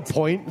to For make a what?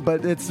 point,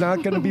 but it's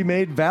not going to be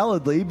made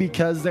validly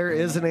because there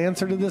is an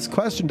answer to this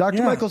question. Dr.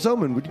 Yeah. Michael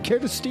Zoman, would you care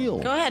to steal?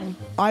 Go ahead.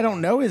 I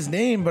don't know his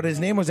name, but his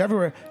name was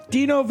everywhere.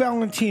 Dino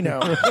Valentino.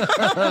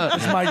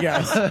 That's my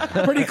guess.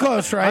 Pretty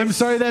close, right? I'm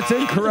sorry, that's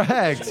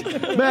incorrect.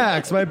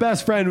 Max, my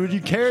best friend, would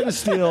you care to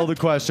steal the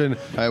question?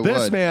 I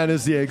This would. man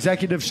is the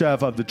executive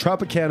chef of the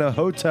Tropicana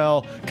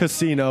Hotel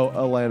Casino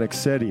Atlantic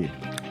City.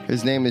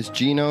 His name is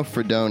Gino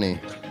Fredoni.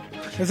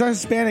 It's a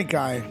Hispanic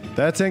guy.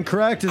 That's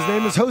incorrect. His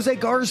name is Jose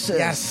Garces.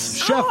 Yes.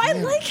 Chef, Oh, I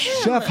like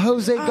him. Chef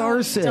Jose Oh,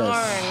 Garces.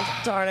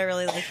 Darn, I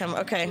really like him.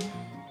 Okay.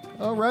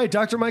 All right,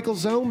 Dr. Michael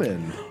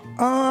Zoman.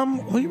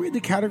 Will you read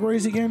the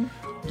categories again?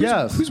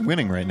 Yes. Who's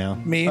winning right now?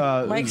 Me.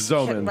 Mike's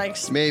Zoman.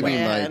 Maybe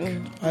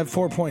win. I have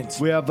 4 points.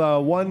 We have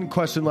one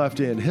question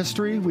left in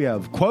history. We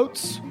have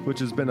quotes, which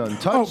has been Oh,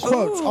 untouched.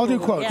 quotes. I'll do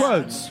quotes. Yeah.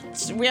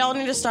 Quotes. We all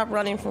need to stop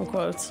running from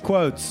quotes.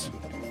 Quotes.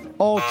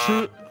 All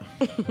true.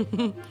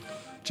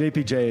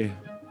 JPJ,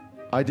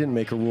 I didn't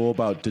make a rule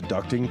about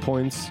deducting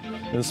points,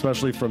 and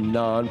especially from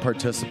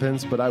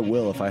non-participants, but I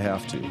will if I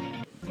have to.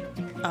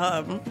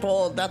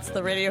 Bold. That's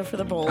the radio for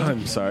the bold.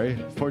 I'm sorry.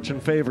 Fortune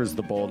favors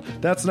the bold.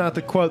 That's not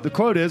the quote. The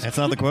quote is... That's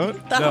not the quote?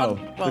 No.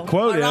 Well, the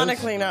quote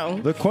ironically, is... no.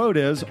 The quote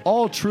is,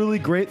 all truly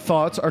great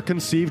thoughts are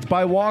conceived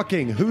by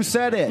walking. Who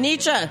said it?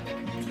 Nietzsche.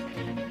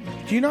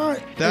 Do you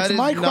not? That it's is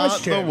my not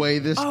question. the way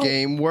this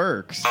game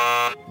works.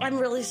 I'm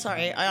really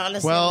sorry. I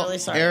honestly am Well, really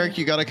sorry. Eric,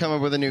 you got to come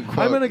up with a new quote.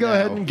 I'm going to go now.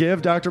 ahead and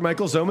give Dr.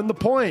 Michael Zoman the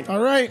point. All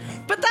right.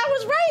 But that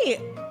was right.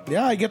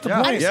 Yeah, I get the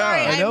Yeah. point. I'm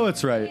sorry. I know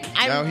it's right.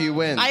 Now he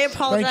wins. I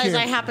apologize. Thank you.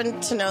 I happen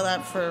to know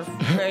that for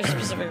very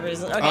specific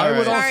reasons. Okay, I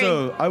would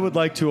sorry. I would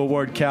like to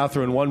award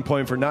Catherine 1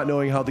 point for not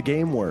knowing how the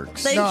game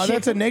works. Thank No, you.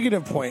 that's a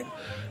negative point.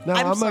 No, I'm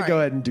I'm going to sorry. go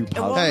ahead and do won't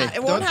positive. Hey,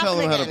 It won't don't tell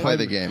happen him how to again. play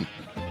the game.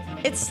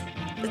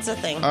 It's a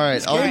thing. All right,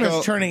 This game I'll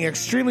is turning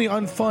extremely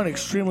unfun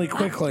extremely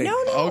quickly. No.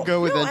 I'll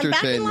go with no,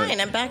 entertainment.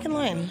 I'm back in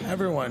line.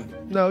 Everyone.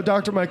 No,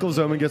 Dr. Michael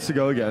Zoman gets to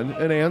go again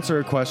and answer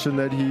a question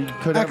that he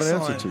could have an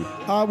answer Excellent.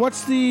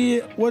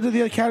 to. What are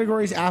the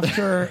categories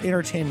after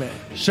entertainment?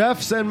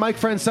 Chefs and Mike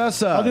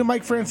Francesa. I'll do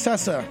Mike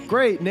Francesa.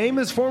 Great. Name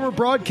his former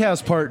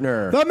broadcast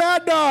partner. The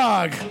Mad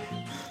Dog.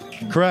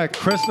 Correct.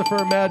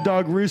 Christopher Mad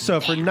Dog Russo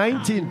for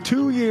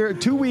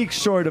 2 weeks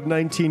short of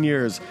 19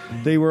 years.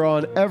 They were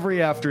on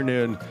every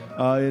afternoon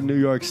in New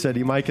York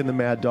City. Mike and the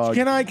Mad Dog.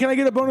 Can I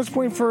get a bonus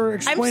point for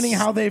explaining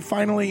s- how they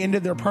finally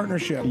ended their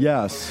partnership?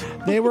 Yes.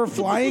 They were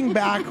flying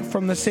back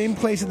from the same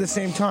place at the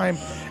same time,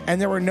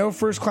 and there were no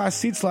first class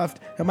seats left.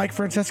 And Mike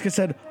Francesca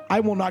said, "I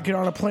will not get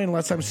on a plane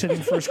unless I'm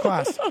sitting first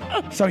class."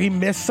 So he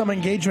missed some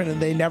engagement,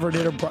 and they never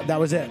did. That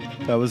was it.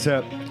 That was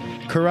it.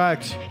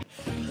 Correct.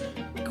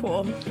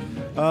 Cool.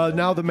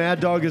 Now the Mad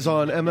Dog is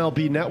on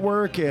MLB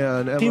Network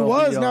and MLB He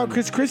was on- now.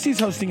 Chris Christie's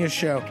hosting his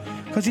show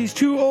because he's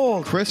too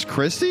old. Chris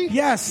Christie?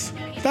 Yes,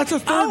 that's a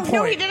third Oh point.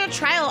 no, he did a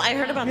trial. I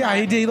heard about Yeah, that.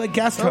 he did like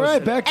guest All host.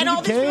 right, back to And the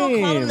all these people call him.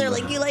 game. They're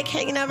like, "You like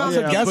hanging out on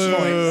That's a the guest Boo.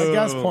 point. A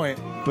guest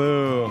point.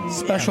 Boo.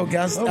 Special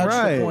guest. All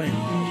Extra right. point.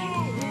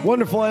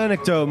 Wonderful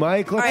anecdote,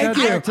 Mike. Let's All right,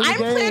 get back to the I'm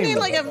game. planning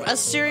like a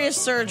serious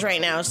surge right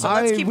now, so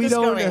let's keep we this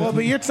don't- going. Well,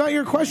 but it's not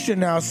your question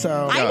now,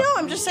 so. I know.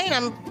 I'm just saying.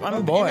 I'm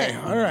Oh boy! in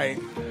it. All right.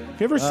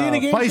 You ever seen a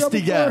game show Feisty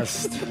before?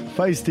 guest.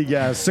 Feisty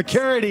guest.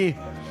 Security.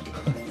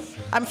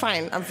 I'm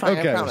fine. I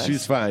Okay, promise.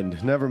 she's fine.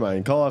 Never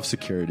mind. Call off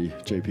security,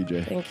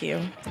 JPJ. Thank you.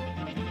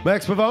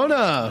 Max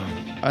Pavona.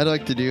 I'd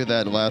like to do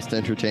that last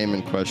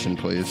entertainment question,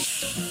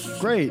 please.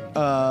 Great.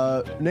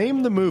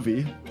 Name the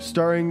movie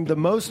starring the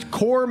most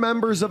core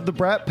members of the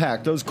Brat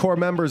Pack. Those core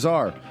members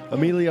are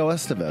Emilio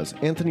Estevez,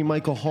 Anthony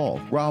Michael Hall,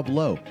 Rob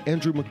Lowe,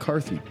 Andrew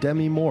McCarthy,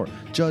 Demi Moore,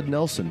 Judd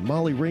Nelson,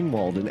 Molly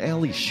Ringwald, and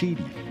Ali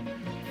Sheedy.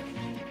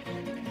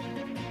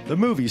 The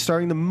movie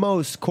starring the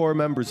most core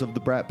members of the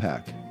Brat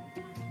Pack.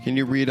 Can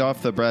you read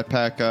off the Brat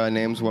Pack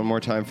names one more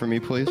time for me,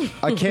 please?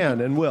 I can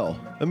and will.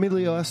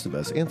 Emilio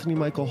Estevez, Anthony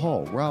Michael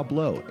Hall, Rob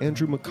Lowe,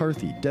 Andrew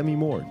McCarthy, Demi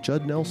Moore,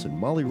 Judd Nelson,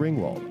 Molly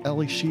Ringwald,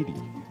 Ellie Sheedy.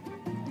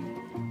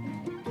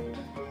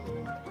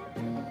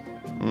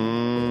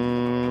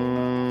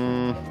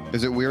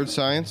 Is it Weird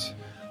Science?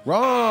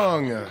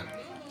 Wrong.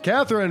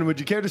 Catherine, would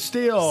you care to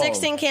steal?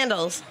 16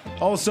 Candles.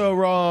 Also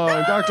wrong.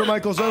 Dr.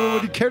 Michael Zimmerman,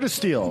 would you care to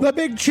steal? The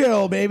Big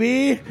Chill,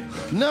 baby.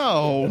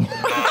 No.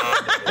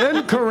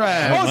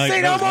 Incorrect. Oh,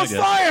 St. Elmo's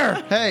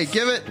Fire. Hey,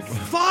 give it.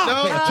 Fuck.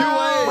 No, 2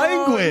 ways.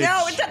 Language.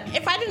 No,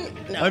 if I didn't.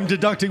 No. I'm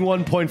deducting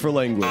 1 point for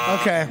language.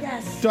 Okay.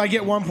 Yes. Do I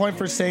get 1 point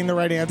for saying the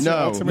right answer? No.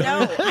 ultimately?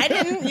 No, I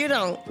didn't. You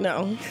don't.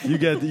 No. You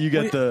get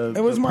the,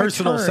 It was the my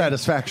personal turn.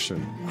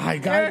 satisfaction. I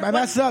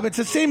messed up. It's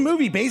the same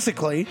movie,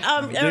 basically.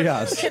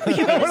 Yes.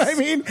 You know what I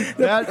mean?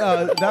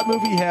 That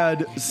movie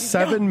had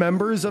 7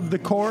 members of the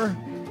Corps.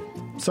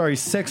 Sorry,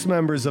 6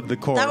 members of the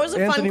Corps. That was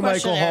a Anthony fun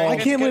question, Michael Eric. Hall.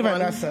 I can't believe I one.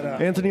 messed that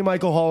up. Anthony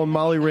Michael Hall and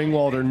Molly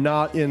Ringwald are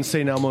not in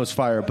St. Elmo's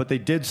Fire, but they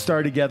did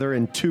star together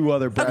in 2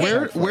 other Brat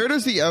Pack. Where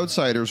does the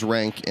Outsiders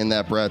rank in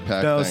that Brat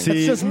Pack No, thing? see,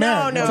 It's just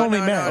No, men. no, it's only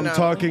no, men. no, I'm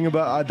talking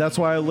about. That's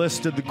why I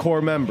listed the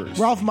core members.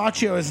 Ralph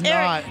Macchio is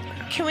Eric,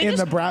 not can we in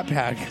just- the Brat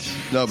Pack.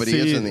 No, but he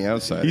is See, in the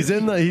Outsiders. He's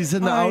in the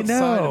I outside.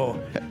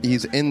 know.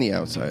 He's in the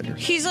Outsiders.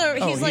 He's Oh,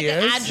 like he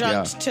an is?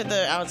 adjunct Yeah. to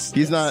the outside.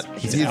 He's not.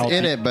 He's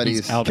in it, but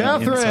he's out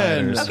on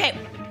Catherine! Insiders. Okay.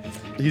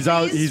 He's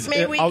out. Please, He's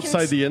may we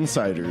outside the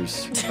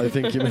insiders. I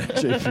think you meant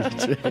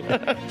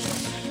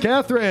JPJ.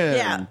 Catherine,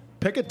 Yeah.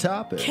 pick a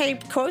topic. Okay,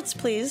 quotes,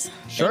 please.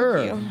 Sure.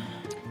 Thank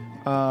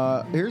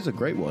you. Here's a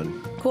great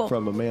one. Cool.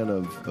 From a man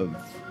of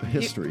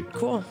history.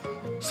 Cool.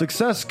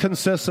 Success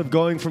consists of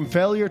going from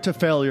failure to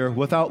failure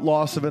without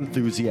loss of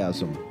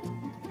enthusiasm.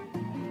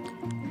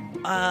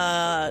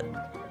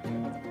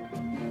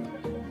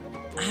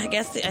 I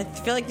guess I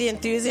feel like the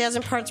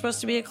enthusiasm part's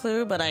supposed to be a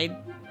clue, but I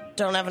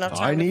don't have enough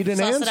time I need to an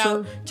suss it answer.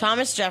 out.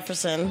 Thomas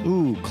Jefferson.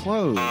 Ooh,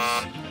 close.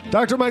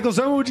 Dr. Michael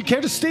Zimmerman, would you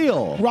care to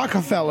steal?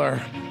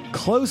 Rockefeller.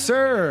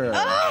 Closer.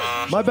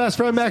 My best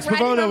friend Max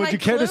Writing Pavona, on would my you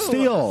care to clue.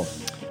 steal?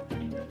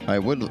 I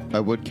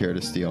would care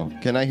to steal.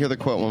 Can I hear the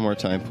quote one more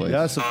time, please?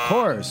 Yes, of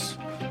course.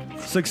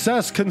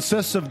 Success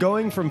consists of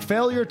going from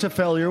failure to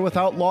failure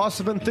without loss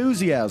of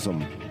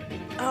enthusiasm.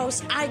 Oh,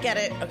 I get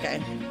it.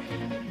 Okay.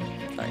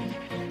 Sorry.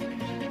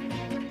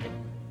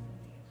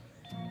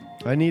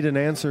 I need an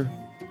answer.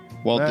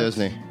 Walt Max?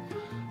 Disney.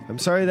 I'm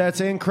sorry,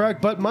 that's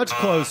incorrect, but much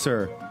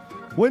closer.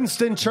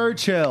 Winston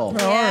Churchill.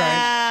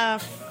 Yeah.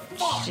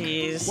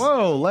 Jeez.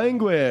 Whoa,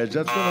 language.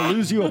 That's going to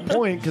lose you a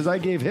point because I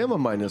gave him a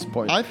minus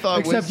point. I thought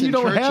Except Winston you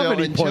don't Churchill have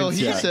any until points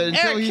he yet. said Eric,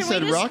 can we just-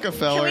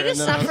 Rockefeller. Can we just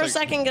and then I stop was for a like,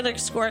 second and get a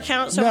score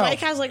count? So No. Mike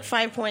has like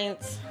 5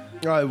 points.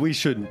 We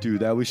shouldn't do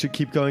that. We should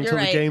keep going You're till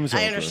right. the game's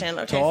over. I understand.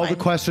 Okay, Till all fine. the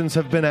questions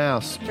have been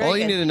asked. Very All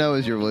you good. need to know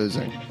is you're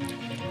losing.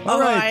 All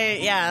right.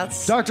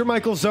 That's Dr.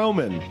 Michael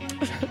Zoman.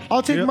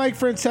 I'll take Yep. Mike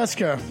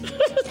Francesca.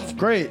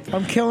 Great.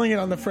 I'm killing it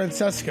on the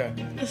Francesca.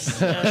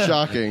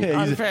 Shocking. He's,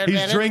 Unfair he's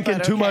advantage, drinking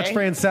but too much okay.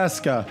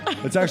 Francesca.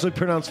 It's actually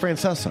pronounced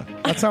Francesa.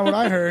 That's not what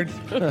I heard.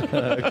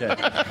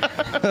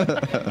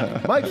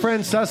 Mike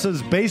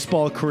Francesa's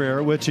baseball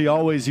career, which he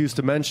always used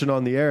to mention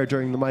on the air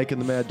during the Mike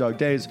and the Mad Dog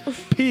days,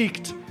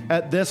 peaked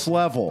at this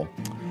level.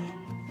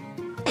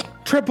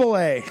 Triple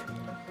A.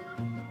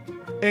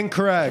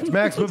 Incorrect.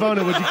 Max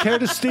Pavona, would you care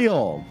to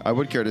steal? I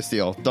would care to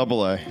steal.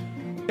 Double A.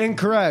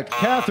 Incorrect.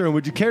 Catherine,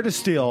 would you care to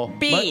steal?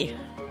 B.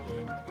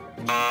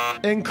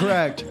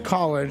 Incorrect.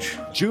 College.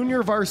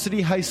 Junior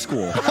varsity high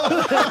school.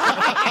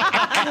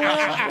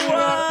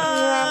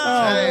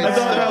 Hey, I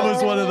thought that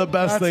was one of the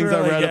best That's things I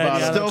really read good, about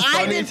yeah. him. still I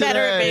funny did better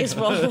at today.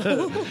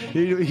 baseball.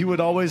 He would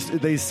always,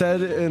 they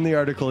said in the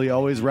article, he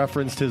always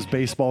referenced his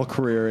baseball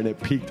career and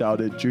it peaked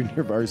out at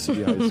junior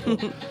varsity high school.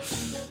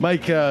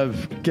 Mike,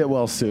 get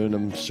well soon.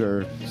 I'm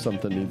sure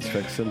something needs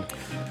fixing.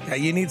 Yeah,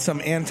 you need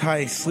some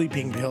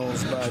anti-sleeping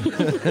pills,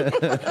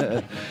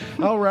 bud.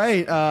 All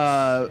right.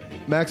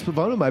 Max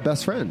Pavona, my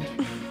best friend.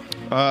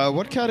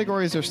 What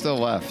categories are still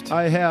left?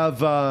 I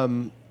have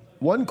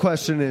one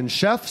question in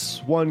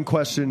chefs, one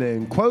question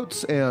in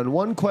quotes, and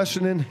one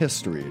question in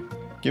history.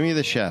 Give me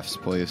the chefs,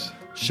 please.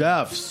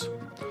 Chefs.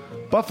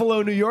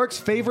 Buffalo, New York's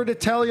favorite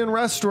Italian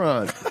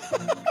restaurant.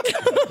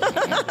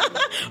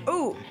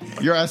 Ooh.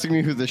 You're asking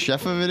me who the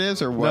chef of it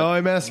is, or what? No,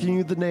 I'm asking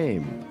you the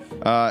name.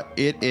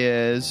 It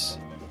is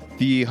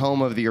the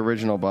home of the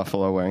original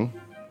Buffalo Wing.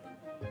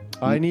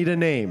 I need a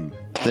name.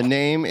 The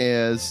name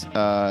is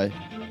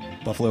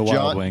Buffalo Wild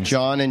John, Wings.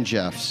 John and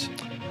Jeff's.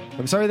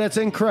 I'm sorry, that's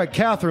incorrect.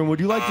 Catherine, would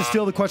you like to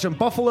steal the question?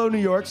 Buffalo, New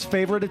York's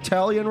favorite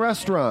Italian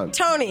restaurant.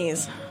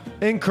 Tony's.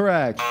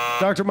 Incorrect.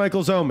 Dr.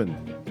 Michael Zoman.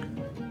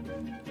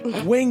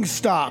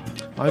 Wingstop.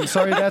 I'm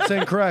sorry, that's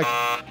incorrect.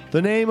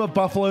 The name of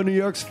Buffalo, New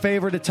York's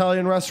favorite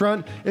Italian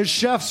restaurant is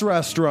Chef's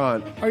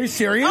Restaurant. Are you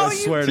serious? Oh, I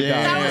swear to God.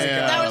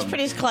 That was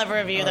pretty clever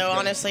of you, though,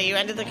 honestly. You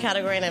ended the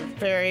category in a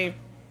very I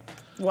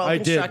did,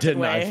 well-constructed didn't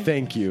way. I?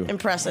 Thank you.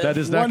 Impressive. That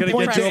is not 1 going to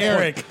point get you to a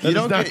Eric. point. You That is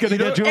don't not get- going to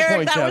you get you a Eric,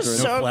 point, that was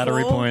Catherine. so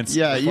Flattery cool. points.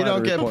 Yeah, you don't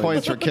Flattery get points.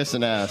 points for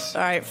kissing ass.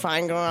 All right,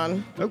 fine, go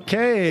on.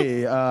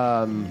 Okay.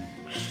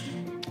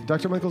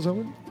 Dr. Michael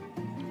Zoman?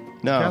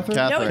 No, Catherine?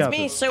 Catherine. No, it's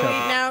me. So we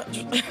now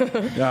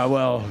Yeah,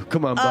 well,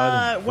 come on,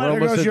 bud. We're there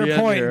almost goes at your the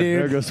end point, here.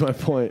 dude. There goes my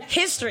point.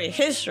 history.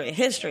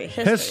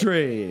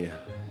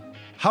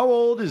 How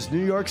old is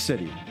New York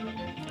City?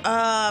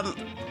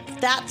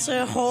 That's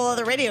a whole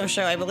other radio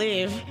show, I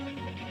believe.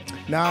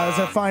 No, it's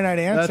a finite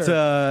answer.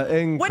 That's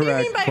an What do you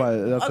incorrect. mean by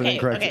That's an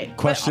incorrect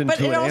question but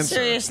to in all answer.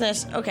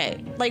 seriousness,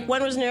 okay, like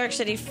when was New York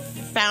City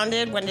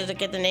founded? When did it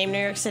get the name New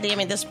York City? I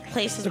mean, this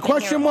place is. the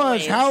question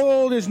was, how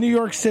old is New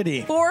York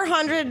City?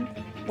 400.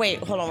 Wait,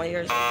 hold on. What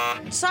years?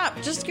 Stop.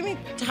 Just give me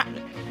time.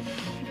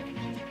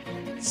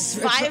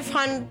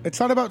 500. It's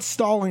not about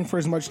stalling for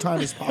as much time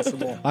as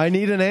possible. I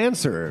need an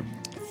answer.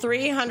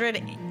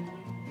 300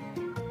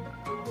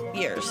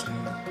 years.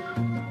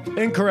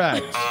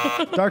 Incorrect.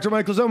 Dr.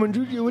 Michael Zoman,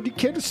 would you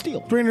care to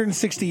steal?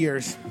 360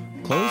 years.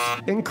 Close.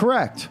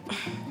 Incorrect.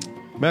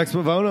 Max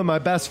Pavona, my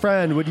best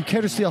friend, would you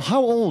care to steal?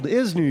 How old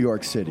is New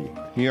York City?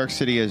 New York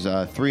City is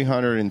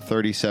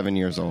 337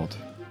 years old.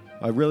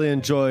 I really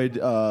enjoyed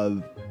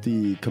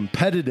the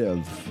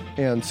competitive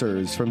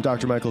answers from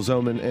Dr. Michael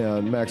Zoman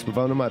and Max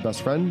Pavona, my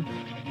best friend.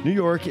 New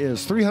York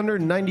is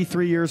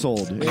 393 years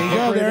old. There you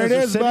go. There it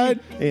is, bud.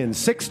 In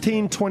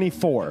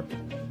 1624.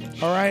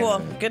 All right. Cool.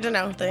 Good to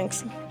know.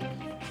 Thanks.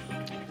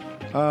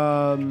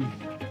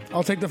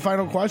 I'll take the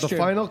final question. The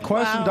final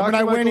question, Wow. Dr. And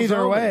I win Michael either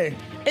Zoman. way.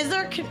 Is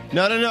there?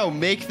 No.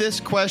 Make this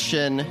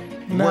question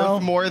No.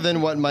 worth more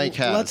than what Mike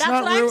has. Let's That's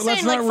not what I'm let's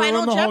saying. not Like ruin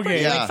Final the whole Jeopardy.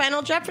 game. Yeah. Like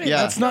Final Jeopardy.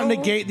 Yeah. Let's not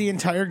negate the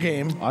entire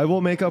game. I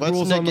will make up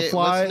rules on the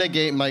fly Let's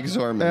negate Mike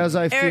Zorman. as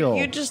I Eric, feel.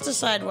 you just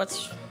decide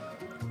what's.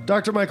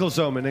 Dr. Michael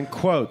Zoman, in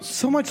quotes.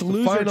 So much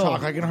loser Final-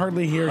 talk, I can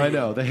hardly hear you. I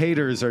know. The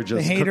haters are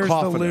just The haters, the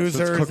cacophonous.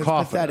 losers, it's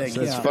cacophonous. pathetic,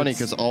 yeah. It's funny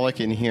because all I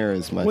can hear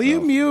is myself. Will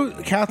you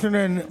mute Catherine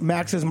and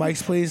Max's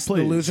mics, please? The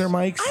Please. loser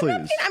mics?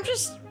 Please. I'm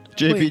just.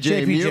 JPJ,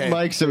 JPJ. mute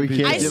Mike so we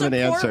can't I give an support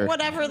answer.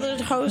 whatever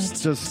the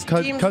host Just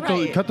cut deems the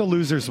right. cut the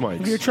losers'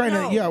 mics. You're trying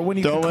No. to, yeah, when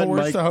you Don't let coerce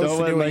Mike- the host don't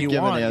to let do what Mike you give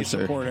an want, you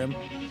answer. support him.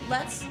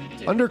 Let's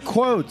do Under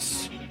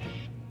quotes,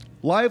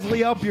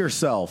 lively up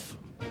yourself.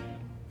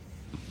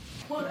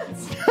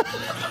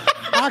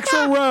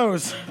 Axl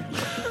Rose.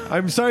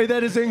 I'm sorry,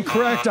 that is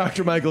incorrect,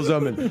 Dr. Michael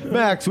Zoman.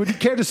 Max, would you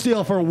care to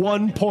steal for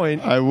 1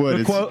 point? I would.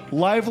 The It's- quote,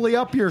 lively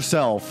up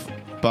yourself.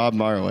 Bob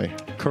Marley.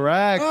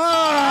 Correct.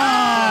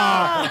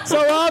 Ah, so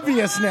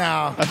obvious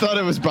now. I thought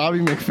it was Bobby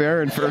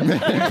McFerrin for a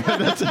minute, but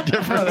that's a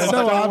different That's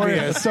one. so Don't worry,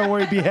 obvious. don't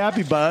worry, be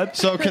happy, bud.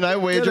 So can I Get a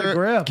wager?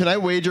 grip. Can I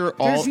wager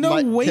all? There's no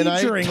Can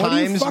I wagering. What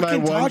are you times my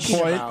fucking 1 talking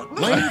point? about?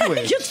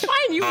 Language. It's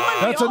fine. You won.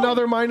 That's We all-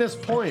 another minus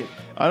point.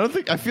 I don't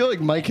think. I feel like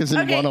Mike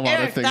hasn't Okay, won a lot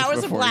Eric, of things that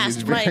was before. a blast, He's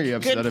very Mike.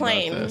 upset Good about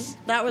playing. this.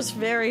 That was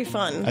very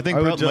fun. I think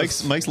I would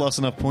Mike's lost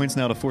enough points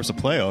now to force a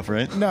playoff,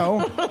 right?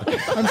 No,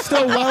 I'm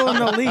still well in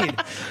the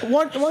lead.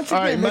 Once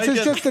right, again, this Mike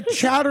is just the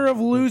chatter of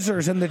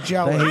losers and the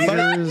jealous. The I'm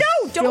not. haters.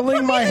 No, don't Filling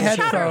put me my in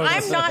chowder. headphones.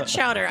 I'm not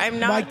chowder. I'm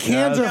not. My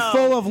cans no, are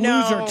full of no,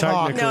 loser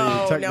talk.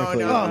 Technically.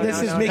 No, Oh,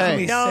 this is no, making no,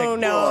 me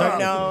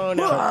no, sick.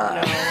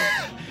 no.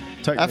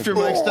 After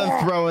Mike's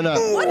done throwing up,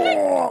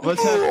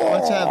 let's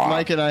have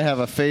Mike and I have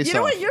a face You know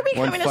off. what? You're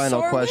One becoming a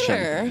final sore question.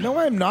 winner. No,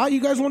 I'm not. You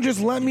guys won't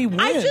just let me win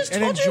I just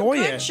and told enjoy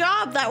you. Good it.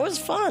 job. That was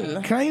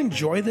fun. Can I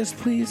enjoy this,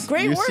 please?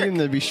 Great You work. seem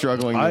to be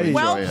struggling to I- enjoy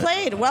Well it.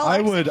 played. Well I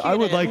would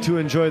executed. like to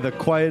enjoy the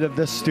quiet of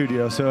this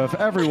studio. So if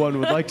everyone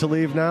would like to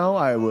leave now,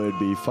 I would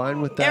be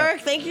fine with that. Eric,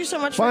 thank you so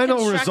much final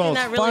for constructing results.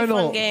 that really Final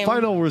fun game.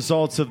 final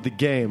results of the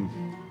game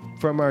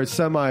from our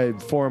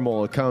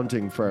semi-formal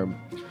accounting firm.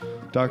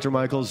 Dr.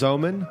 Michael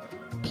Zoman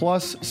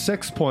plus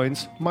 6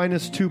 points,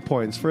 minus 2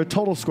 points for a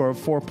total score of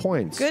 4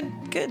 points. Good.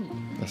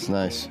 That's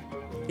nice.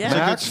 Yeah.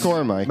 That's a good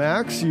score, Mike.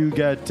 Max, you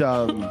get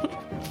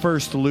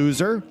first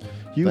loser.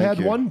 You Thank had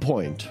you. 1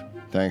 point.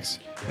 Thanks.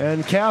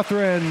 And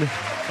Catherine,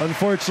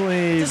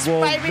 unfortunately, will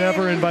Despite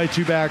never being- invite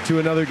you back to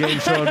another game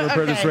show on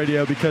Roberta's Okay.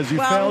 Radio because you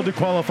Well- failed to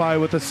qualify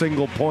with a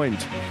single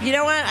point. You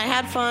know what? I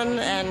had fun,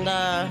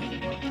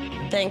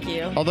 and thank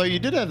you. Although you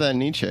did have that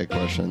Nietzsche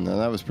question, and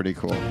that was pretty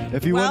cool.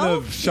 If you Well,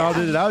 wouldn't have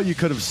shouted it out, you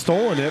could have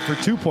stolen it for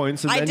 2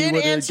 points, and I then you did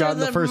would have answer gotten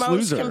the the first most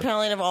loser.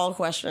 compelling of all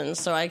questions,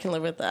 so I can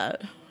live with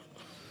that.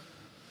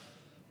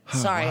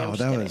 Sorry, I'm Wow, just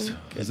that kidding.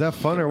 was—is that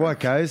fun or what,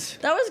 guys?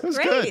 That was was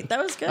great. good.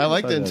 That was good. I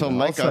liked it until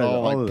Mike got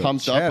all like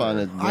pumped up on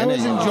it. I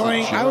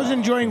was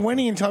enjoying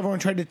winning until everyone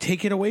tried to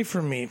take it away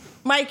from me.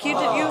 Mike,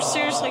 you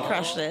seriously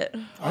crushed it.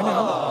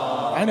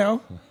 I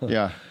know.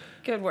 Yeah,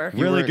 Good work.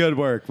 Really were- good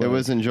work. it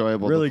was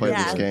enjoyable Really to play good.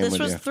 Yeah, this game this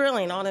with was you.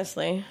 thrilling,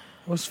 honestly.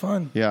 It was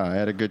fun. Yeah, I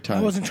had a good I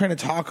time. wasn't trying to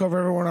talk over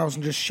everyone. I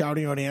wasn't just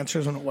shouting out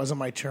answers when it wasn't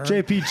my turn.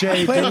 JPJ, I do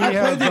we played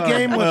have, the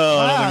game with Well,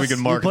 I don't class. think we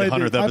can mark the played the-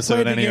 100th I episode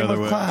played the any game other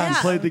with way. class.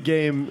 You played the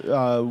game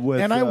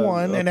with, And I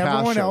won, a and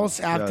everyone passion. else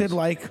acted Yes.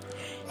 like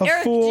a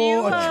Eric, do fool,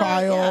 you, a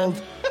child,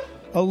 yeah.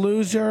 a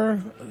loser,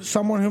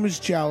 someone who is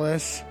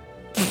jealous.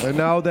 And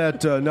now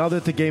that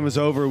the game is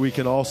over, we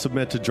can all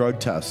submit to drug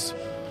tests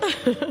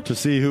to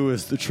see who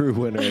is the true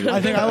winner. I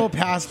think I will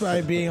pass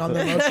by being on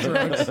the most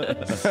drugs.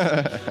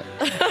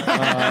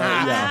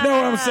 Know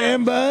what I'm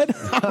saying, bud?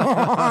 So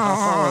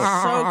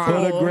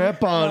cool. Put a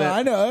grip on it.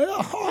 I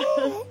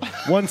know.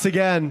 Once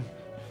again,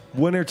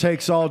 Winner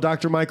takes all.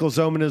 Dr. Michael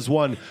Zoman has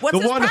won What's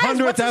the his prize?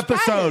 100th What's his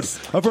episode prize?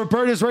 of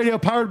Roberta's Radio,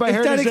 powered by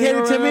It's Heritage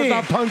dedicated to me.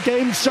 the Punk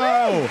Game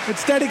Show.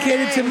 It's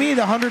dedicated to me.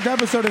 The 100th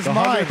episode is The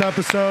mine. 100th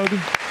episode.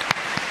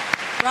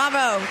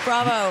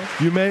 Bravo.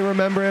 You may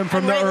remember him from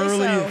And the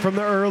rightly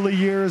so. early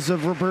years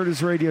of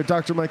Roberta's Radio.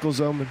 Dr. Michael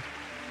Zoman.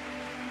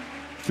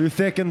 Through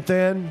thick and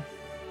thin,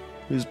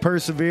 he's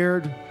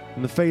persevered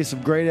in the face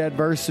of great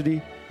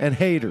adversity and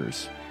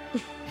haters.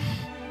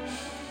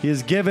 He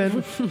has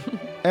given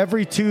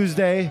every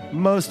Tuesday,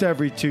 most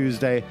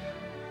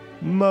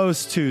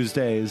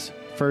Tuesdays,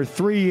 for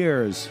 3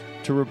 years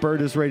to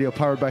Roberta's Radio,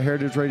 powered by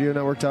Heritage Radio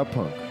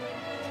Network.punk.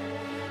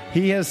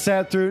 He has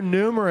sat through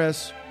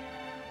numerous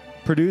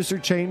producer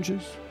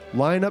changes,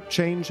 lineup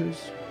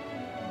changes.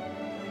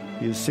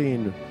 He has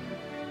seen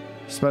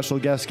special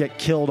guests get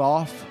killed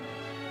off.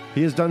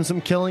 He has done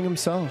some killing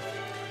himself.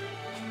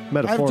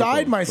 I've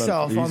died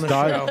myself on the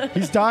show.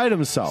 He's died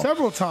himself.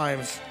 Several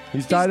times.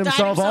 He's dyed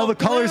himself all the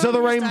colors of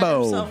the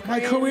rainbow. My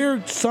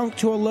career sunk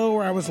to a low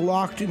where I was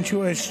locked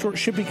into a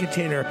shipping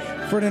container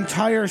for an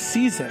entire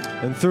season.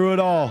 And through it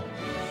all,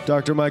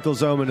 Dr. Michael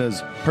Zoman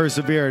has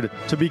persevered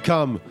to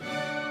become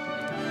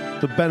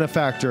the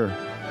benefactor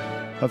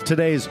of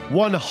today's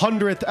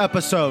 100th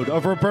episode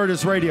of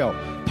Roberta's Radio,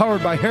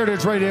 powered by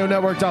Heritage Radio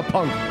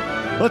Network.punk.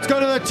 Let's go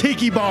to the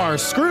Tiki Bar.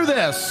 Screw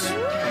this.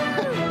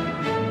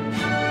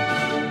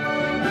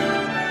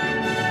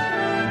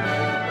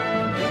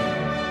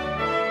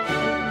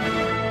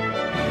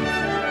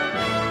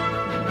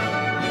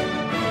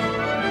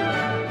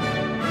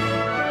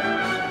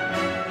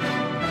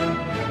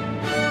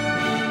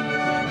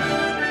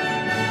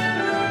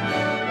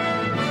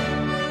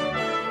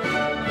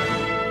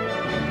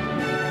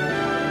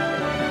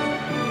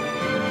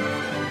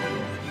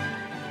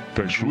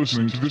 Thanks for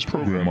listening to this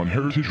program on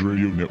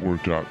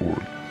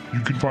heritageradionetwork.org. You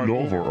can find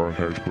all of our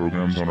archived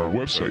programs on our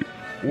website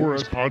or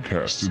as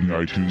podcasts in the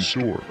iTunes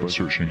Store by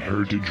searching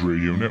Heritage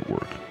Radio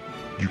Network.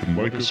 You can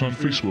like us on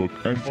Facebook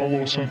and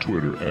follow us on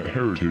Twitter at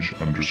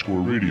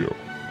heritage_radio.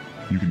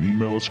 You can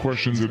email us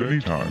questions at any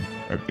time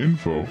at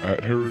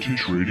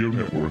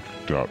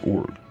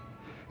info@heritageradionetwork.org.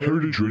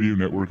 Heritage Radio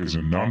Network is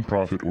a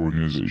non-profit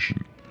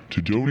organization.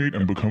 To donate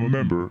and become a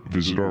member,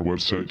 visit our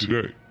website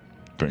today.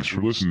 Thanks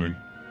for listening.